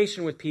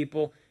conversation with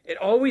people, it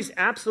always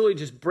absolutely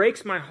just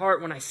breaks my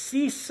heart when I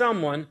see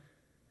someone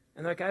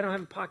and they're like, I don't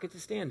have a pocket to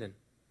stand in.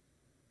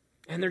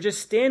 And they're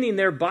just standing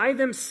there by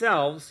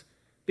themselves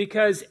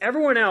because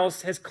everyone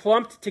else has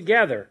clumped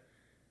together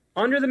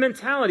under the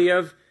mentality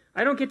of,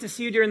 I don't get to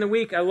see you during the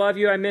week, I love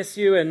you, I miss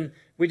you, and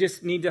we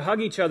just need to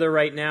hug each other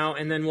right now,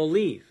 and then we'll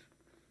leave.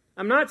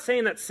 I'm not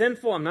saying that's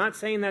sinful. I'm not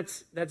saying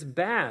that's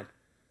bad.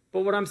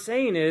 But what I'm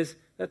saying is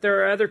that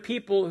there are other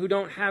people who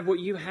don't have what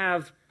you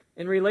have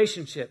in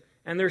relationship.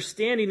 And they're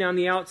standing on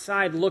the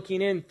outside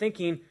looking in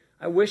thinking,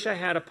 I wish I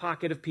had a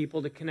pocket of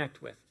people to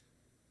connect with.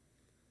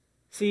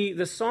 See,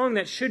 the song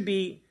that should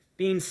be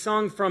being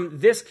sung from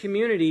this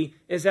community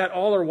is that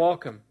all are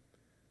welcome.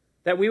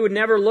 That we would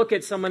never look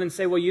at someone and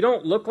say, well, you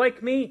don't look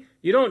like me,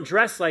 you don't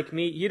dress like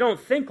me, you don't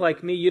think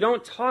like me, you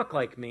don't talk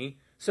like me,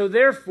 so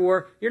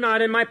therefore you're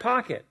not in my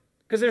pocket.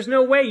 Because there's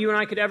no way you and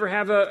I could ever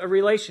have a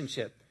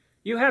relationship.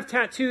 You have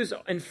tattoos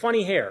and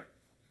funny hair.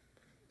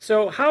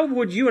 So how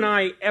would you and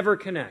I ever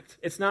connect?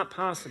 It's not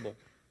possible.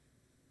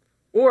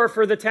 Or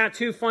for the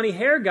tattoo funny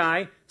hair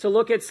guy to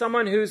look at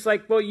someone who's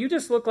like, well, you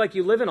just look like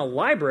you live in a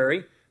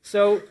library,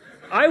 so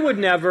I would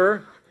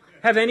never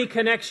have any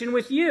connection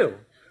with you.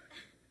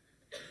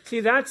 See,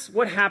 that's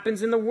what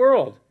happens in the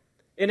world.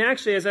 And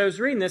actually, as I was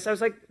reading this, I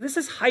was like, this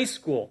is high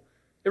school.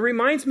 It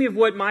reminds me of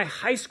what my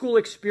high school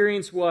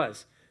experience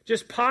was.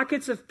 Just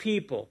pockets of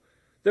people,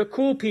 the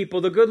cool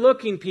people, the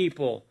good-looking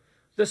people,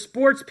 the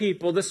sports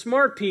people, the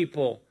smart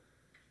people.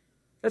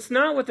 That's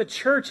not what the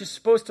church is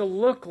supposed to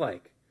look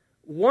like.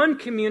 One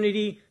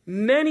community,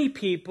 many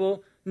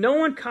people, no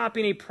one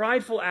copying a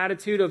prideful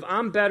attitude of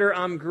I'm better,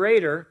 I'm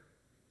greater,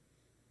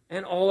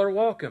 and all are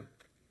welcome.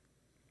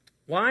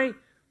 Why?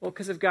 Well,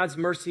 because of God's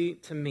mercy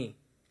to me.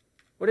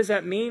 What does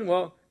that mean?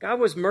 Well, God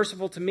was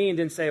merciful to me and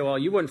didn't say, well,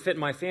 you wouldn't fit in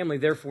my family,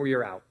 therefore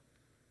you're out.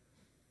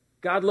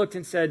 God looked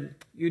and said,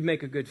 you'd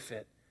make a good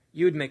fit.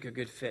 You'd make a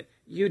good fit.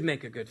 You'd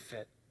make a good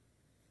fit.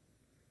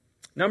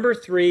 Number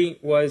 3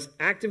 was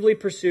actively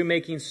pursue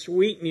making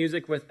sweet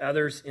music with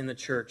others in the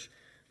church.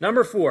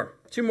 Number 4,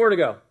 2 more to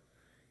go.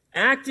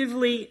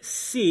 Actively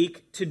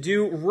seek to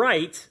do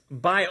right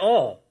by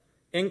all,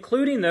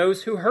 including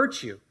those who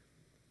hurt you.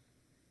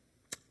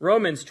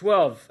 Romans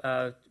 12,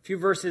 a few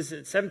verses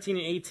 17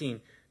 and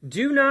 18.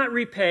 Do not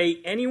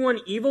repay anyone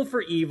evil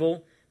for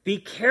evil. Be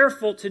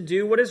careful to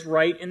do what is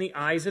right in the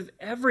eyes of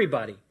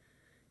everybody.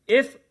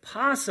 If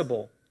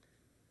possible,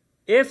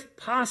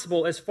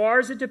 as far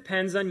as it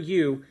depends on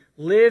you,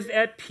 live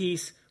at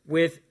peace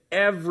with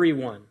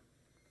everyone.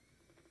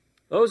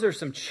 Those are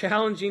some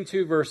challenging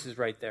 2 verses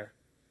right there.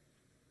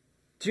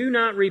 Do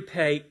not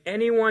repay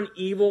anyone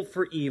evil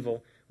for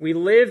evil. We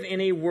live in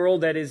a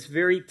world that is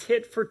very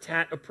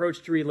tit-for-tat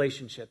approach to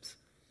relationships.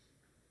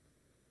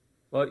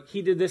 Well,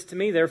 he did this to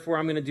me, therefore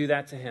I'm going to do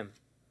that to him.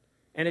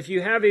 And if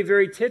you have a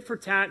very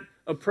tit-for-tat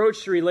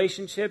approach to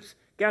relationships,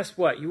 guess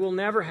what? You will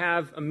never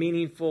have a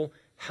meaningful,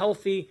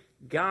 healthy,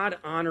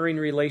 God-honoring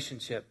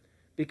relationship.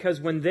 Because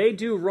when they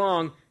do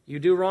wrong, you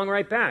do wrong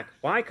right back.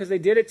 Why? Because they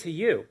did it to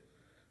you.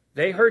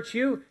 They hurt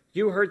you,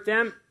 you hurt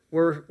them,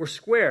 we're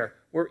square,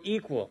 we're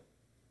equal.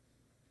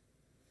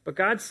 But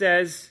God's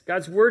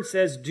word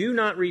says, do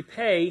not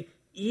repay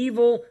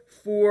evil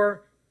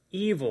for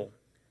evil.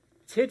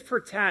 Tit for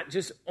tat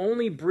just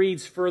only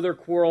breeds further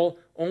quarrel,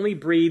 only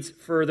breeds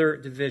further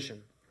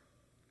division.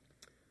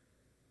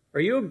 Are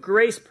you a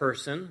grace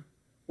person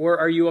or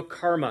are you a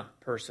karma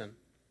person?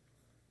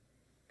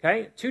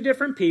 Okay, 2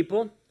 different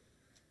people.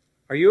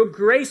 Are you a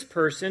grace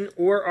person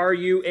or are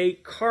you a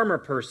karma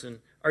person?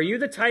 Are you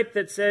the type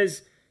that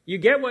says, you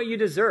get what you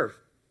deserve,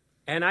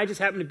 and I just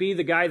happen to be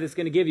the guy that's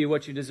going to give you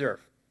what you deserve?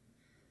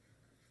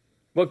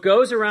 What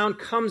goes around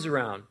comes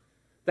around.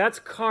 That's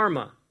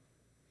karma.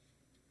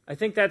 I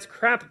think that's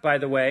crap, by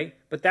the way,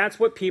 but that's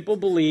what people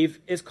believe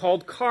is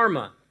called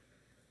karma.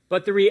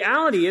 But the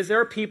reality is there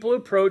are people who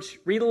approach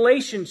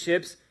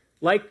relationships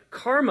like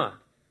karma.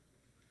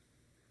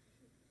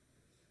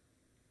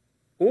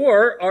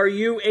 Or are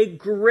you a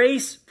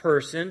grace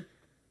person?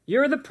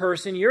 You're the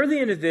person, you're the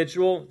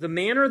individual, the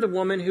man or the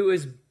woman who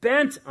is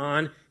bent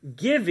on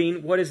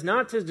giving what is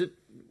not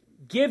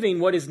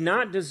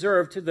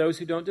deserved to those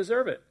who don't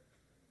deserve it.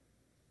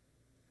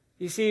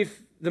 You see,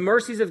 if the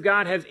mercies of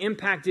God have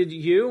impacted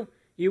you,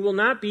 you will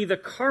not be the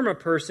karma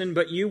person,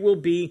 but you will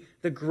be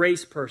the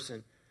grace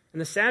person.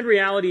 And the sad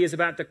reality is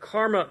about the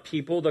karma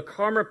people, the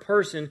karma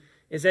person,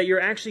 is that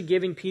you're actually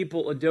giving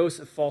people a dose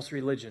of false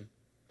religion.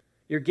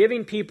 You're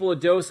giving people a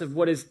dose of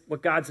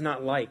what God's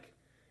not like.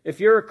 If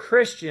you're a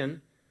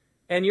Christian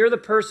and you're the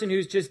person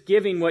who's just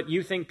giving what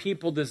you think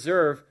people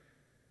deserve,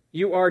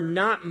 you are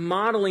not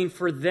modeling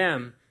for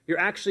them. You're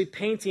actually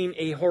painting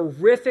a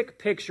horrific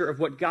picture of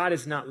what God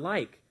is not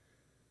like.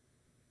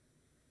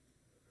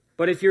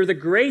 But if you're the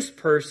grace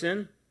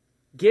person,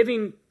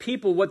 giving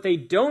people what they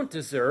don't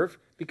deserve,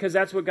 because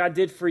that's what God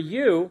did for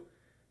you,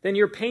 then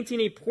you're painting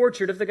a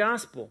portrait of the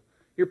gospel.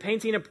 You're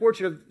painting a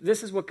portrait of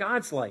this is what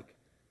God's like.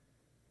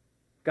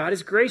 God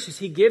is gracious.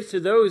 He gives to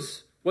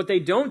those what they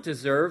don't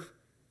deserve.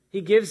 He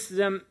gives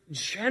them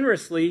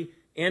generously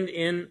and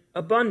in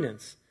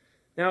abundance.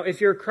 Now,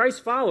 if you're a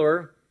Christ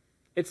follower,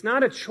 it's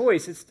not a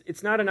choice.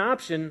 It's not an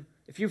option.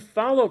 If you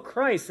follow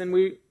Christ, then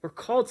we're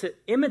called to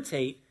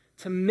imitate,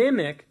 to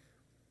mimic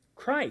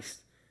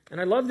Christ.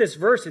 And I love this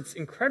verse. It's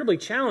incredibly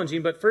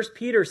challenging, but 1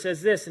 Peter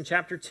says this in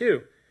chapter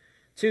 2.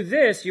 To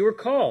this you were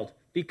called,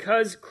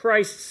 because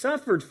Christ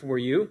suffered for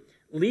you,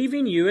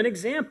 leaving you an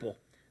example,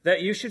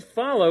 that you should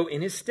follow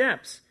in his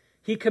steps.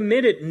 He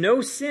committed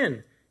no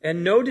sin,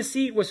 and no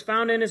deceit was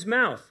found in his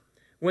mouth.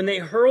 When they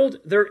hurled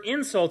their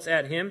insults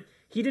at him,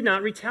 he did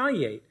not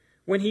retaliate.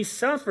 When he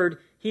suffered,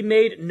 he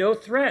made no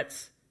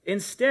threats.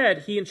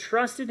 Instead, he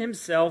entrusted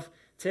himself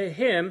to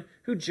him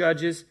who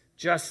judges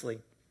justly.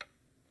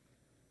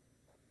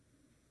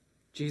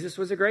 Jesus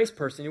was a grace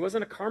person. He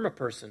wasn't a karma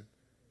person.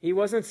 He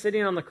wasn't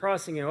sitting on the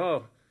cross saying,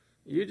 oh,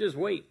 you just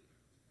wait.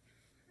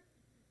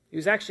 He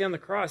was actually on the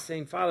cross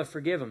saying, Father,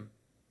 forgive him.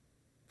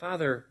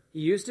 Father, he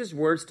used his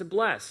words to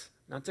bless,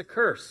 not to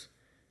curse.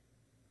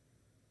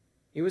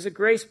 He was a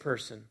grace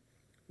person.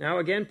 Now,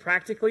 again,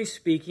 practically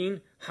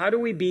speaking, how do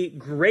we be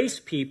grace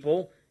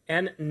people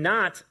and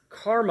not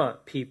karma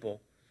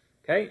people?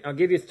 Okay, I'll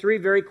give you 3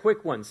 very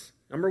quick ones.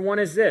 Number 1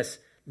 is this.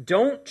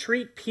 Don't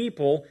treat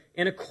people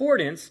in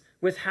accordance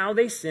with how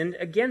they sinned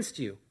against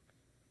you.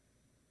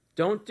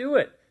 Don't do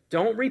it.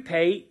 Don't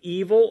repay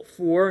evil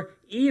for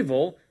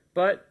evil,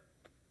 But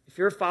if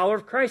you're a follower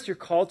of Christ, you're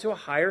called to a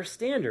higher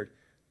standard.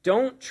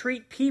 Don't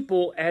treat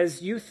people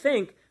as you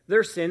think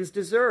their sins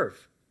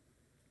deserve.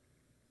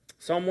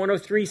 Psalm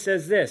 103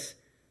 says this.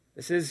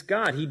 This is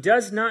God. He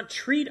does not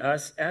treat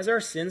us as our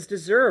sins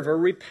deserve or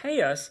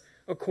repay us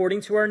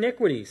according to our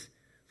iniquities.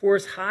 For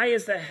as high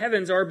as the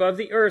heavens are above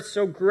the earth,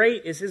 so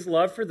great is his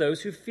love for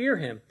those who fear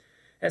him.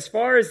 As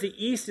far as the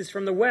east is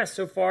from the west,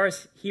 so far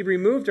as he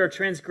removed our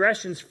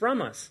transgressions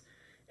from us.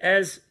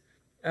 As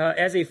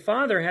a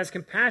father has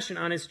compassion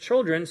on his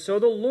children, so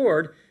the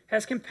Lord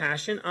has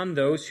compassion on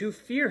those who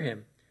fear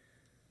him.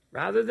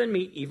 Rather than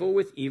meet evil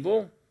with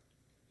evil,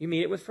 you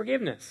meet it with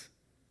forgiveness.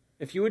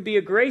 If you would be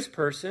a grace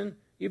person,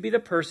 you'd be the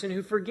person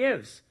who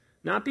forgives.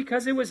 Not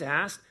because it was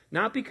asked,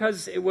 not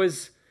because it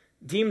was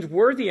deemed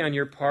worthy on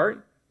your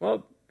part,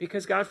 well,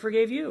 because God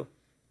forgave you.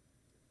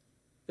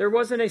 There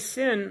wasn't a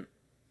sin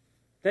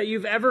that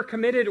you've ever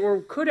committed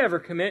or could ever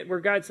commit where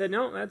God said,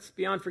 no, that's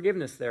beyond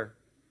forgiveness there.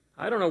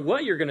 I don't know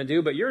what you're going to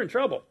do, but you're in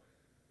trouble.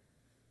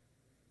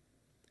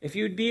 If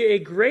you'd be a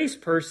grace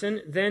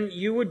person, then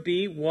you would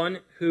be one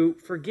who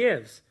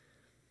forgives.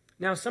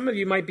 Now, some of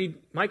you might be,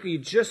 Michael, you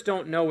just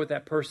don't know what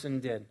that person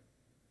did.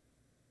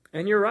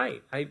 And you're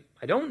right. I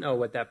don't know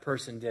what that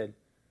person did.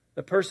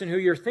 The person who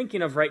you're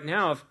thinking of right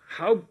now, of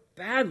how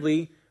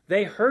badly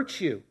they hurt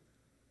you,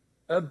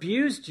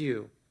 abused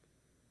you.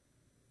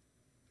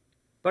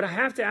 But I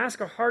have to ask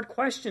a hard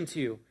question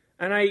to you.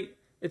 And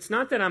it's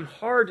not that I'm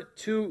hard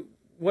to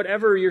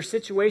whatever your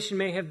situation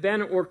may have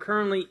been or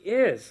currently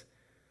is.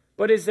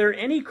 But is there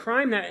any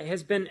crime that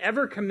has been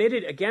ever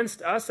committed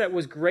against us that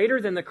was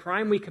greater than the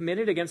crime we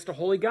committed against a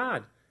holy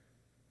God?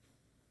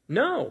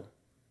 No.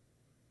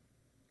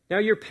 Now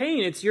your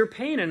pain, it's your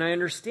pain, and I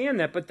understand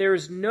that, but there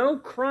is no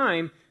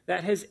crime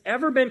that has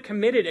ever been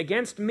committed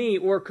against me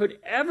or could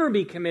ever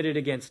be committed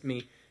against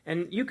me.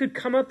 And you could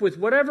come up with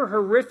whatever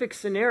horrific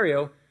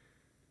scenario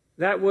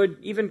that would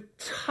even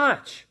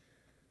touch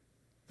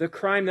the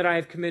crime that I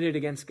have committed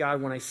against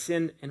God when I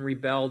sinned and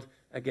rebelled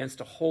against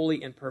a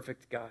holy and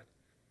perfect God.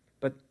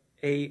 But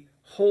a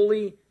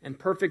holy and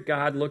perfect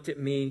God looked at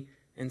me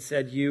and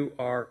said, you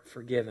are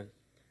forgiven.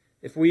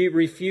 If we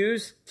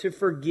refuse to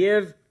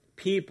forgive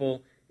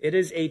people, it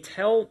is a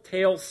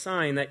telltale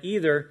sign that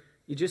either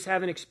you just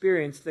haven't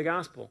experienced the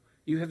gospel.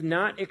 You have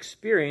not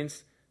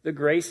experienced the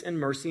grace and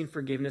mercy and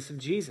forgiveness of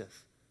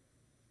Jesus.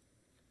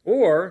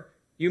 Or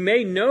you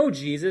may know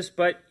Jesus,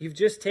 but you've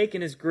just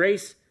taken his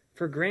grace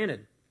for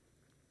granted.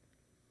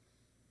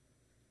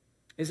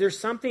 Is there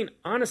something,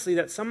 honestly,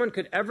 that someone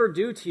could ever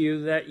do to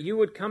you that you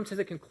would come to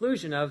the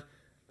conclusion of,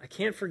 I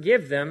can't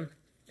forgive them,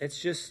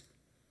 it's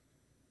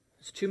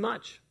too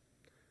much?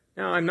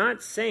 Now, I'm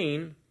not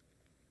saying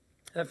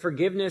that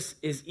forgiveness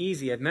is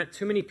easy. I've met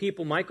too many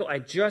people, Michael, I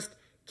just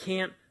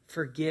can't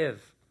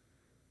forgive.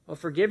 Well,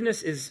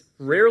 forgiveness is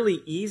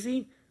rarely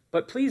easy,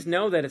 but please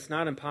know that it's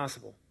not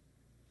impossible.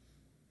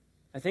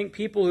 I think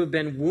people who've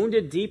been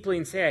wounded deeply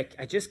and say,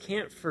 I just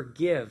can't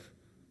forgive.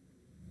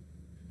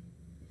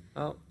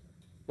 Well,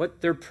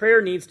 what their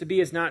prayer needs to be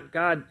is not,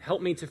 God,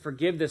 help me to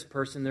forgive this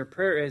person. Their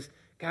prayer is,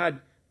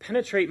 God,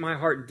 penetrate my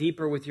heart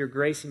deeper with your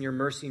grace and your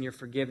mercy and your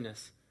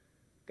forgiveness.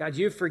 God,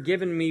 you've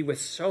forgiven me with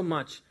so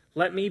much.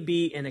 Let me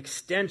be an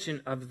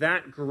extension of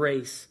that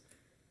grace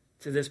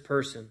to this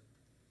person.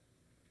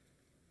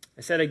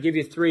 I said I'd give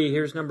you 3.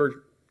 Here's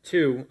number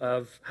 2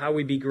 of how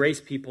we be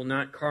grace people,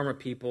 not karma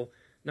people.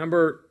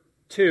 Number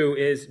 2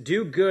 is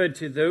do good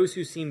to those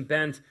who seem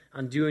bent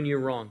on doing you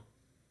wrong.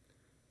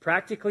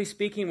 Practically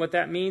speaking, what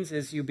that means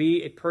is you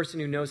be a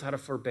person who knows how to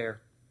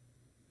forbear.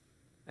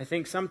 I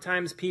think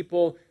sometimes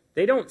people,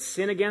 they don't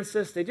sin against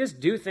us, they just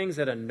do things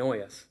that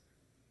annoy us.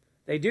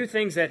 They do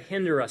things that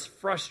hinder us,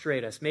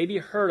 frustrate us, maybe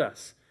hurt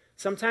us.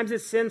 Sometimes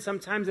it's sin,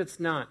 sometimes it's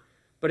not.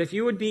 But if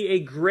you would be a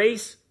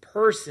grace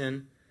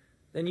person,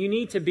 then you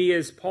need to be,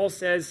 as Paul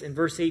says in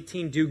verse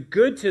 18, do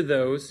good to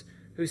those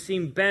who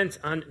seem bent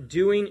on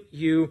doing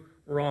you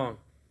wrong.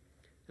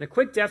 And a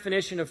quick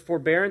definition of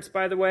forbearance,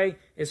 by the way,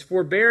 is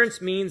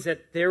forbearance means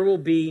that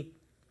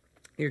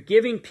you're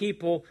giving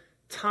people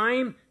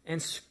time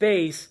and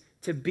space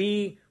to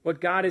be what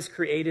God has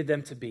created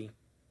them to be.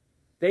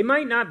 They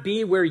might not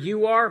be where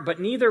you are, but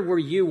neither were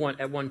you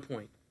at one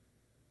point.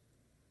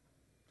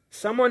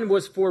 Someone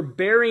was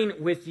forbearing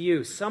with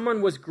you.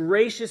 Someone was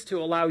gracious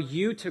to allow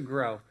you to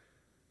grow.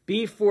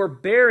 Be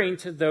forbearing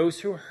to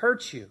those who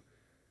hurt you.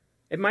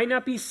 It might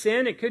not be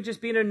sin, it could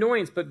just be an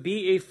annoyance, but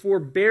be a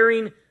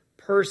forbearing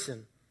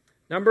person.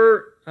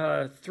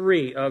 Number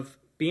 3 of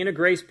being a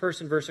grace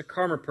person versus a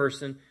karma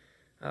person,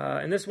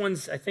 and this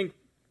one's, I think,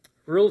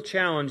 real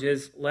challenge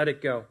is let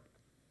it go.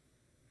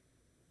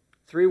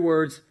 3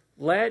 words,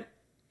 let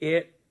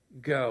it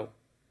go.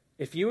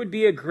 If you would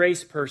be a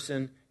grace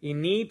person, you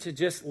need to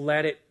just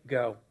let it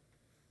go.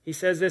 He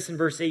says this in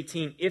verse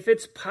 18, if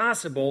it's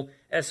possible,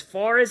 as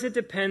far as it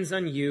depends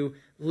on you,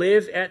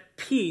 live at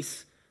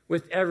peace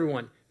with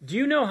everyone. Do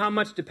you know how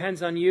much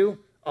depends on you?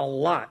 A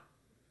lot.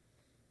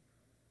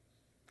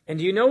 And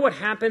do you know what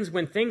happens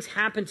when things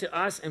happen to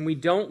us and we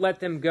don't let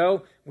them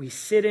go? We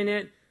sit in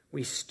it,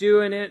 we stew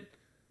in it,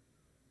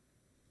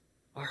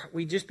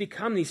 we just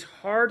become these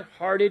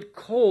hard-hearted,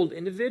 cold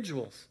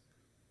individuals.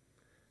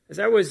 As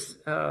I was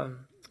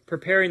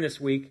preparing this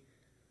week,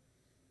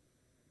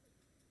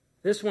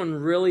 this one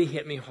really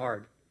hit me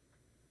hard.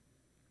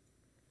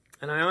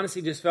 And I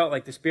honestly just felt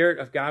like the Spirit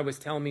of God was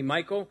telling me,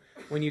 Michael,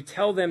 when you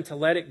tell them to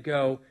let it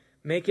go,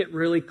 make it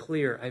really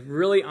clear. I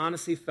really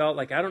honestly felt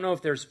like, I don't know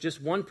if there's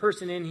just one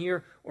person in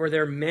here or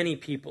there are many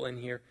people in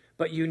here,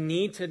 but you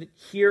need to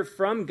hear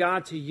from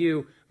God to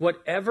you,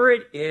 whatever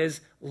it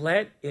is,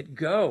 let it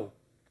go.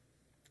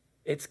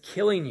 It's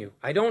killing you.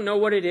 I don't know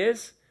what it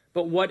is,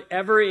 but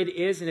whatever it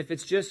is, and if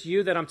it's just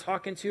you that I'm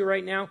talking to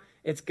right now,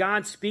 it's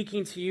God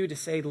speaking to you to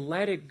say,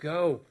 let it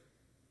go.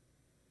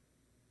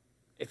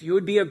 If you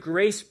would be a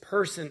grace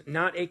person,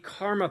 not a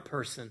karma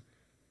person,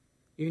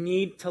 you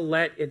need to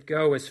let it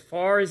go as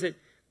far as it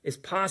is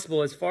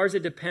possible, as far as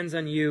it depends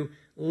on you.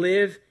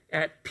 Live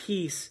at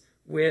peace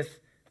with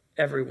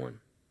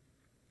everyone.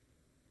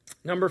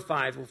 Number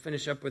 5, we'll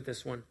finish up with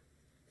this one.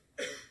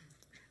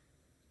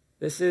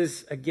 This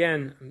is,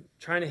 again, I'm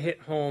trying to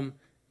hit home.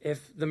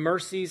 If the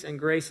mercies and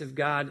grace of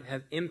God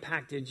have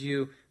impacted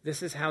you,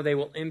 this is how they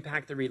will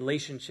impact the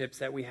relationships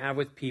that we have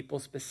with people,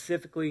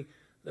 specifically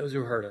those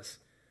who hurt us.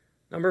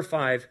 Number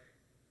 5,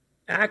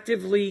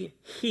 actively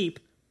heap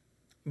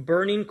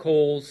burning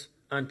coals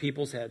on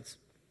people's heads.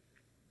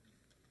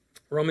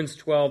 Romans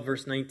 12,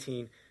 verse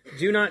 19.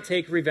 Do not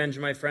take revenge,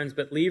 my friends,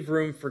 but leave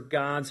room for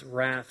God's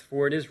wrath,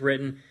 for it is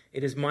written,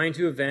 it is mine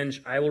to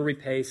avenge, I will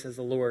repay, says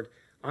the Lord.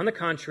 On the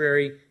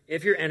contrary,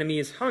 if your enemy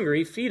is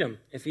hungry, feed him.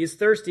 If he is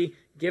thirsty,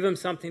 give him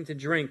something to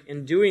drink.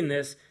 In doing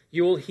this,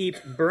 you will heap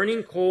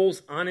burning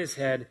coals on his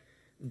head.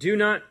 Do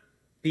not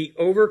be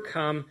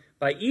overcome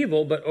by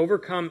evil, but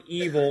overcome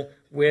evil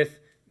with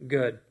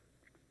good.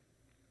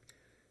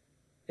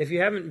 If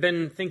you haven't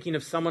been thinking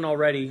of someone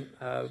already,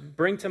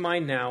 bring to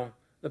mind now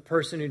the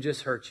person who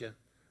just hurt you,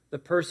 the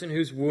person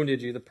who's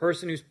wounded you, the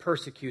person who's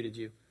persecuted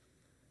you.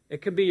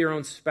 It could be your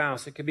own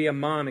spouse. It could be a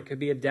mom. It could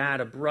be a dad,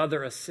 a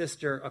brother, a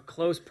sister, a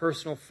close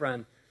personal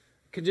friend.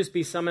 It could just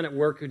be someone at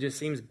work who just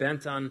seems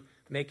bent on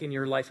making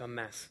your life a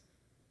mess.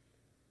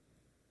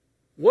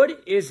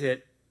 What is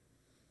it,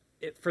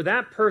 for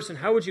that person,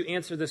 how would you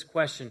answer this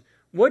question?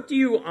 What do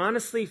you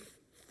honestly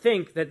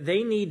think that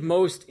they need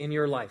most in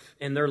your life,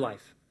 in their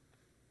life?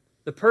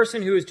 The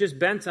person who is just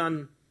bent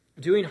on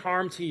doing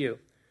harm to you.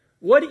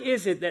 What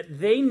is it that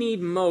they need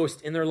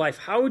most in their life?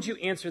 How would you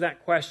answer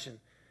that question?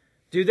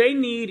 Do they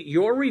need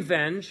your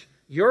revenge,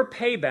 your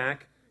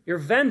payback, your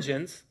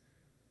vengeance,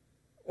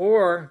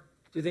 or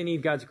do they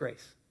need God's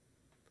grace?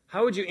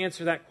 How would you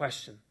answer that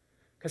question?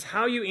 Because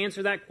how you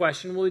answer that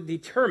question will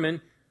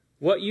determine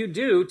what you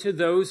do to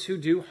those who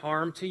do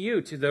harm to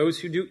you, to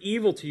those who do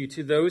evil to you,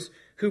 to those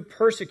who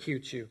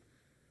persecute you.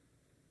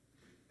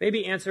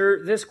 Maybe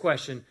answer this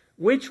question.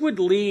 Which would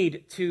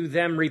lead to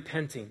them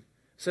repenting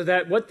so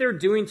that what they're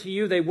doing to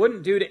you, they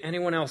wouldn't do to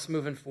anyone else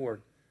moving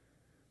forward?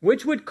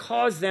 Which would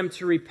cause them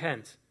to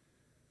repent?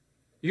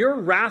 Your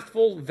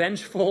wrathful,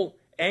 vengeful,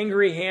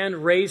 angry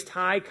hand raised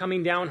high,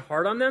 coming down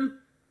hard on them?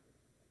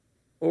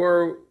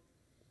 Or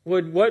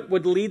what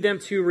would lead them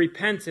to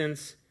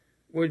repentance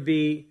would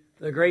be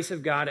the grace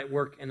of God at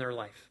work in their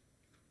life?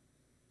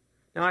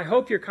 Now, I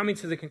hope you're coming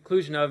to the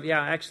conclusion of,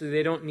 yeah, actually,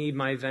 they don't need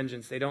my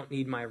vengeance. They don't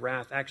need my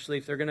wrath. Actually,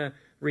 if they're going to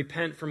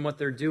repent from what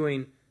they're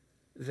doing,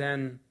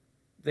 then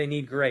they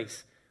need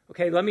grace.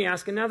 Okay, let me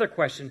ask another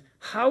question.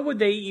 How would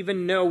they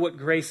even know what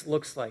grace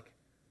looks like?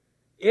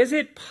 Is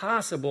it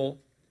possible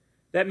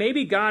that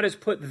maybe God has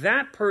put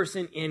that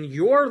person in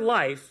your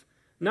life,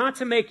 not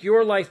to make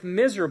your life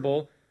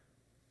miserable,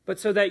 but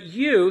so that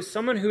you,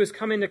 someone who has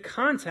come into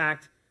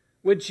contact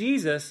with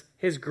Jesus,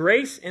 his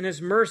grace and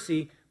his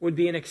mercy would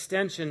be an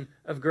extension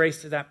of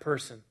grace to that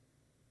person?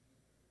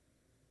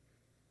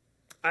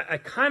 I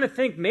kind of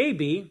think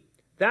maybe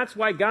that's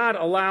why God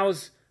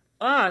allows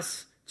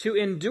us to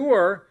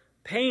endure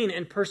pain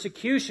and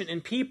persecution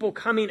and people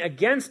coming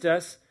against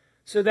us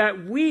so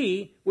that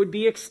we would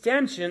be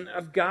extension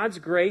of God's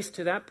grace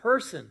to that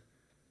person.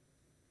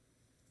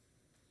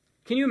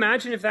 Can you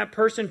imagine if that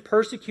person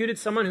persecuted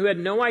someone who had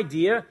no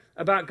idea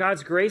about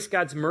God's grace,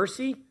 God's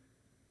mercy?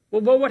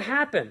 Well, what would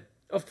happen?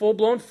 A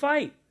full-blown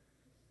fight,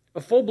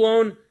 a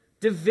full-blown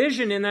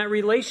division in that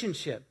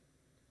relationship.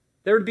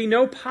 There would be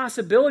no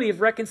possibility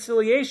of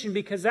reconciliation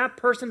because that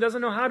person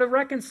doesn't know how to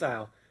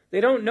reconcile.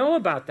 They don't know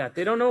about that.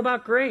 They don't know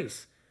about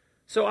grace.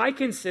 So I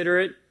consider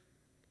it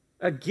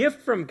a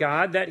gift from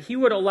God that he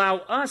would allow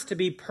us to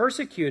be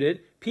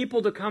persecuted,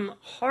 people to come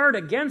hard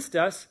against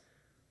us.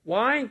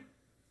 Why?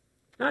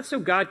 Not so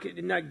God's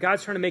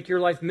trying to make your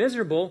life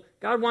miserable.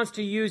 God wants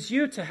to use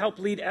you to help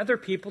lead other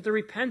people to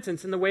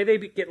repentance. And the way they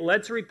get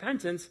led to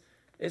repentance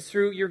is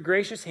through your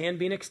gracious hand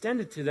being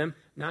extended to them,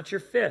 not your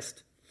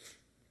fist.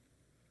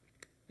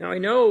 Now, I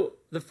know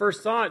the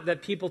first thought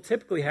that people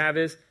typically have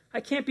is,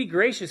 I can't be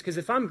gracious because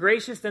if I'm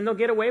gracious, then they'll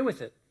get away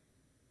with it.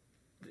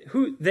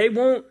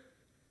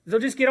 They'll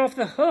just get off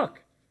the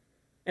hook.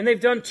 And they've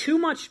done too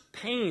much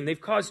pain. They've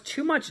caused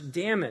too much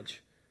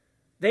damage.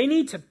 They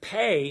need to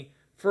pay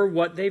for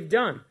what they've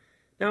done.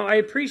 Now, I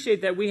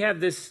appreciate that we have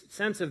this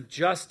sense of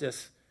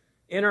justice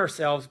in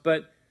ourselves,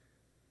 but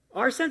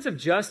our sense of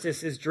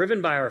justice is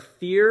driven by our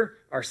fear,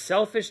 our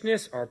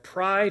selfishness, our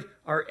pride,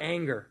 our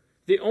anger.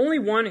 The only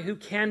one who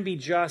can be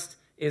just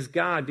is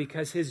God,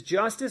 because his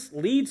justice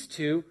leads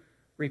to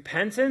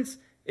repentance,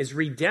 is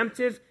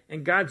redemptive,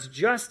 and God's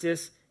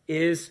justice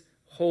is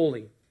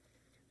holy.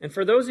 And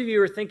for those of you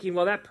who are thinking,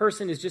 well, that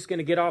person is just going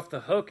to get off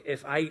the hook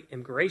if I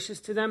am gracious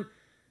to them,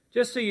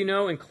 just so you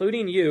know,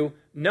 including you,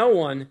 no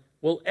one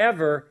will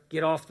ever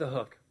get off the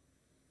hook.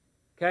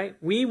 Okay?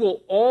 We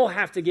will all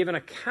have to give an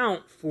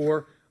account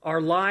for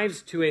our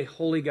lives to a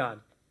holy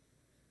God.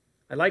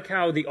 I like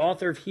how the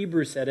author of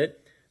Hebrews said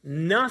it.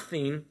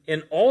 Nothing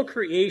in all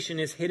creation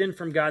is hidden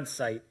from God's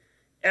sight.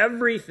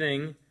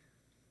 Everything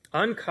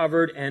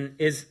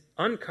is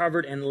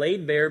uncovered and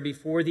laid bare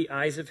before the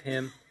eyes of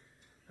him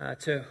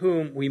to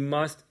whom we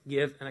must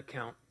give an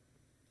account.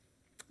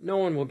 No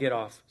one will get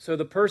off. So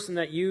the person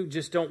that you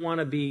just don't want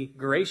to be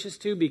gracious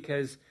to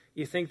because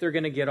you think they're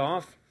going to get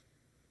off,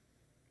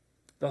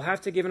 they'll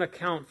have to give an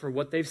account for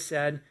what they've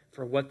said,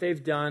 for what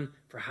they've done,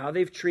 for how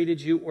they've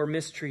treated you or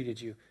mistreated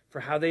you,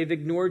 for how they've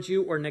ignored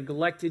you or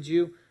neglected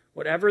you.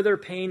 Whatever their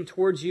pain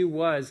towards you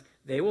was,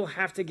 they will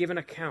have to give an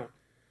account.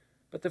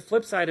 But the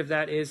flip side of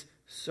that is,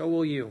 so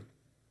will you.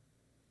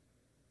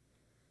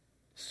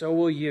 So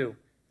will you.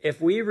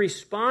 If we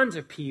respond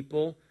to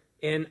people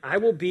in, I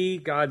will be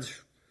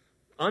God's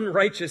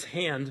unrighteous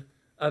hand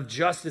of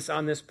justice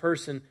on this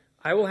person,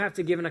 I will have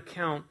to give an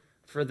account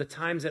for the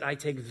times that I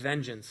take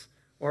vengeance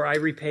or I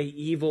repay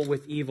evil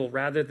with evil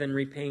rather than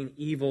repaying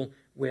evil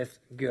with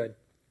good.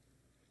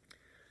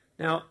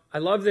 Now, I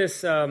love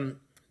this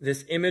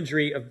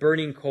imagery of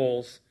burning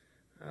coals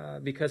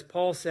because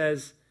Paul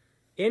says,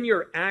 in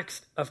your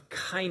acts of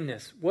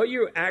kindness, what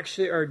you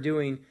actually are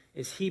doing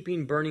is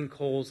heaping burning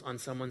coals on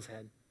someone's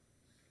head.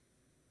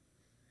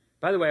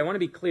 By the way, I want to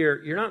be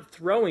clear, you're not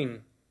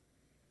throwing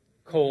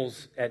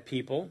coals at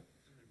people,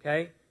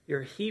 okay?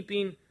 You're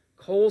heaping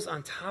coals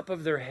on top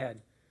of their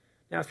head.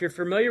 Now, if you're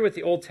familiar with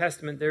the Old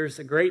Testament, there's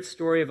a great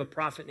story of a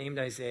prophet named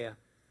Isaiah.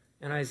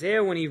 And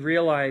Isaiah, when he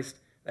realized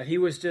that he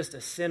was just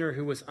a sinner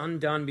who was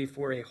undone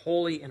before a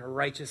holy and a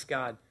righteous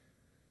God,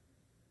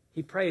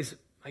 he prays,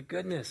 my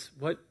goodness,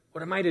 what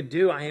am I to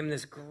do? I am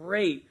this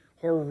great,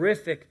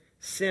 horrific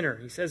sinner.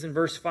 He says in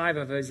verse 5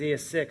 of Isaiah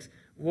 6,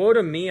 woe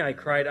to me, I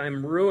cried, I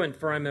am ruined,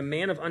 for I am a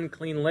man of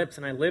unclean lips,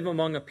 and I live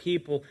among a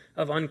people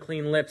of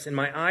unclean lips, and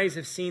my eyes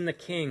have seen the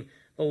King,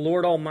 the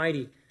Lord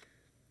Almighty.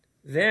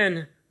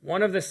 Then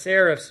one of the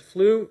seraphs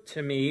flew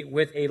to me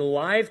with a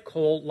live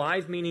coal,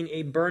 live meaning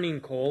a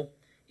burning coal,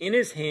 in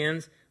his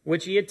hands,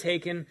 which he had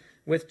taken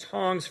with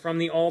tongs from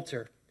the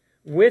altar.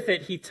 With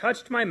it he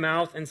touched my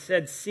mouth and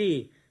said,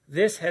 see,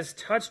 this has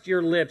touched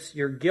your lips,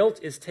 your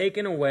guilt is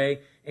taken away,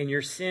 and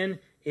your sin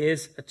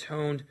is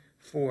atoned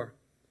for.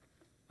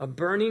 A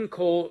burning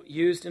coal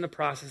used in a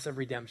process of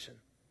redemption.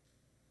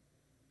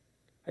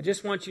 I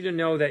just want you to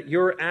know that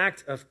your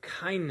act of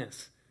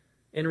kindness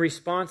in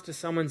response to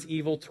someone's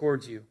evil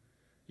towards you,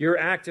 your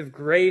act of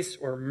grace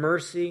or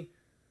mercy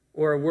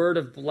or a word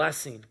of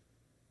blessing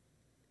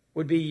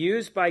would be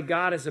used by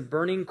God as a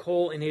burning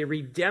coal in a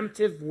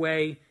redemptive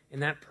way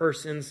in that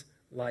person's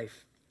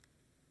life.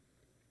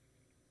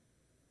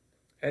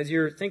 As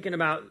you're thinking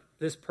about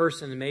this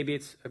person, and maybe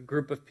it's a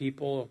group of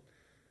people,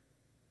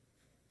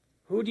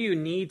 who do you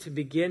need to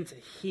begin to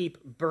heap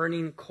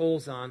burning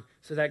coals on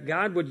so that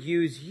God would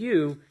use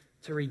you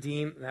to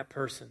redeem that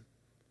person?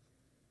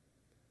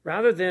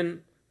 Rather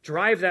than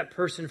drive that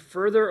person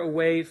further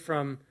away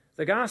from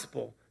the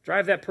gospel,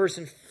 drive that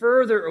person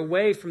further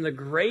away from the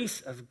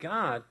grace of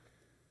God,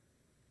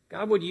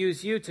 God would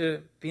use you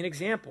to be an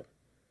example,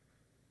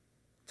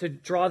 to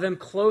draw them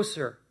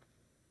closer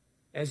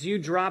as you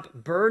drop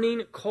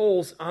burning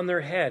coals on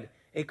their head.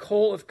 A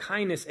coal of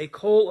kindness, a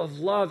coal of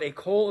love, a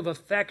coal of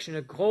affection,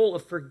 a coal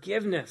of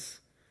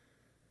forgiveness.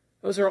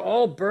 Those are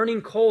all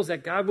burning coals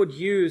that God would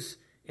use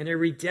in a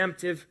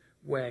redemptive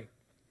way.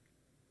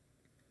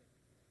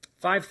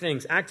 5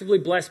 things. Actively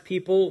bless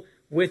people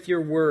with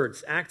your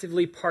words.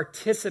 Actively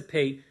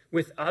participate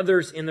with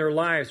others in their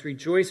lives.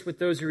 Rejoice with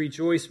those who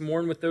rejoice.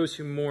 Mourn with those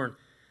who mourn.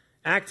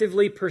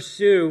 Actively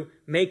pursue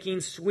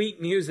making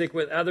sweet music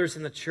with others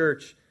in the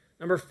church.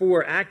 Number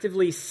 4,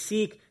 actively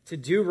seek to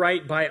do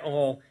right by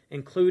all,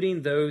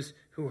 including those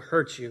who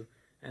hurt you.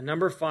 And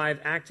number 5,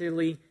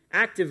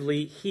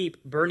 actively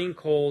heap burning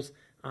coals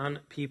on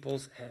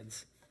people's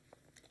heads.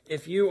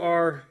 If you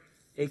are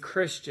a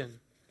Christian,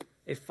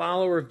 a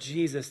follower of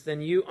Jesus,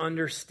 then you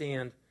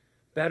understand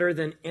better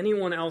than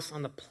anyone else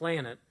on the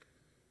planet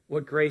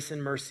what grace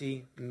and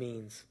mercy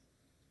means.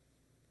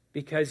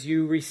 Because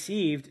you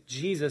received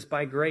Jesus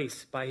by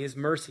grace, by his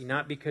mercy,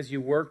 not because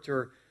you worked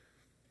or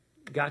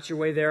got your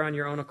way there on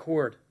your own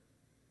accord.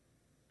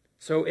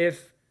 So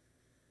if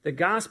the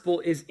gospel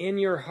is in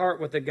your heart,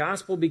 what the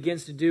gospel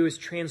begins to do is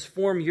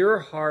transform your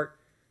heart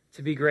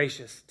to be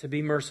gracious, to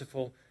be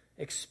merciful,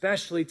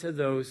 especially to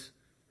those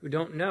who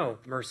don't know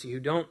mercy, who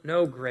don't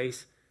know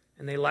grace,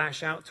 and they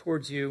lash out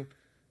towards you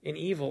in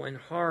evil and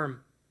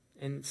harm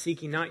and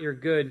seeking not your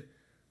good,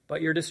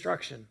 but your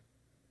destruction.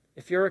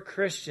 If you're a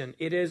Christian,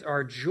 it is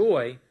our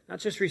joy, not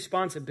just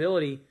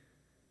responsibility,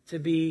 to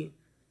be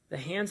the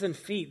hands and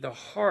feet, the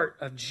heart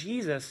of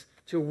Jesus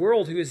to a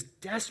world who is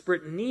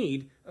desperate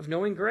need of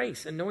knowing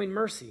grace and knowing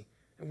mercy.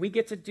 And we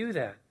get to do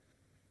that.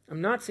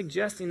 I'm not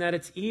suggesting that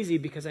it's easy,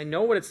 because I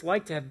know what it's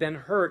like to have been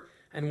hurt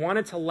and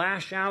wanted to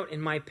lash out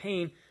in my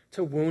pain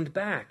to wound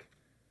back.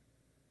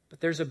 But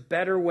there's a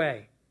better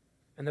way.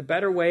 And the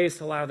better way is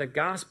to allow the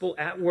gospel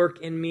at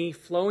work in me,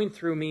 flowing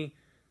through me,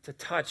 to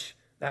touch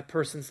that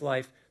person's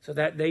life so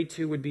that they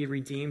too would be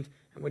redeemed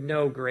and would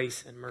know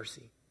grace and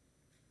mercy.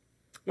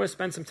 I want to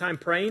spend some time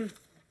praying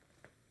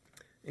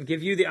and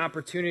give you the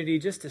opportunity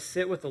just to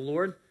sit with the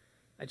Lord.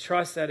 I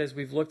trust that as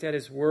we've looked at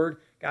his word,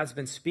 God's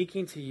been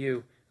speaking to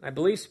you. I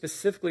believe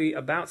specifically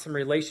about some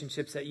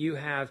relationships that you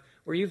have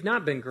where you've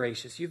not been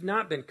gracious, you've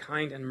not been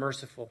kind and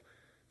merciful.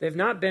 They've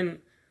not been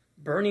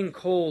burning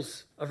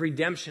coals of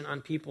redemption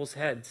on people's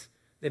heads.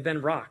 They've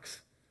been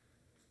rocks.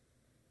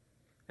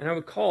 And I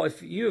would call,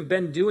 if you have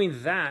been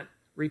doing that,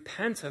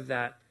 repent of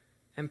that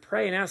and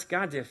pray and ask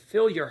God to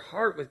fill your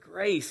heart with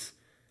grace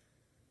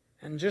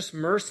and just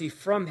mercy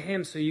from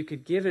him so you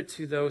could give it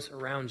to those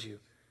around you.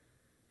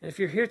 And if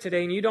you're here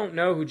today and you don't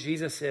know who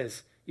Jesus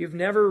is, you've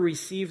never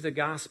received the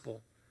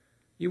gospel,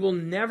 you will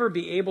never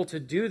be able to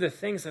do the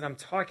things that I'm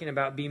talking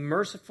about, be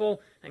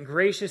merciful and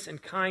gracious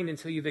and kind,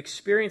 until you've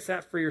experienced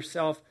that for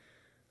yourself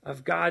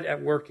of God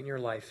at work in your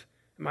life.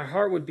 And my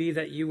heart would be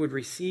that you would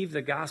receive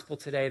the gospel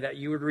today, that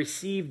you would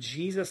receive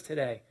Jesus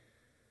today.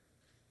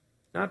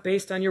 Not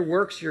based on your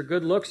works, your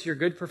good looks, your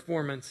good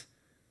performance,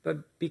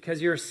 but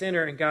because you're a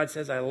sinner and God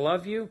says, I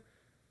love you,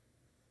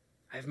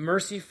 I have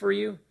mercy for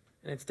you,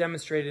 and it's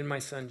demonstrated in my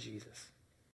son Jesus.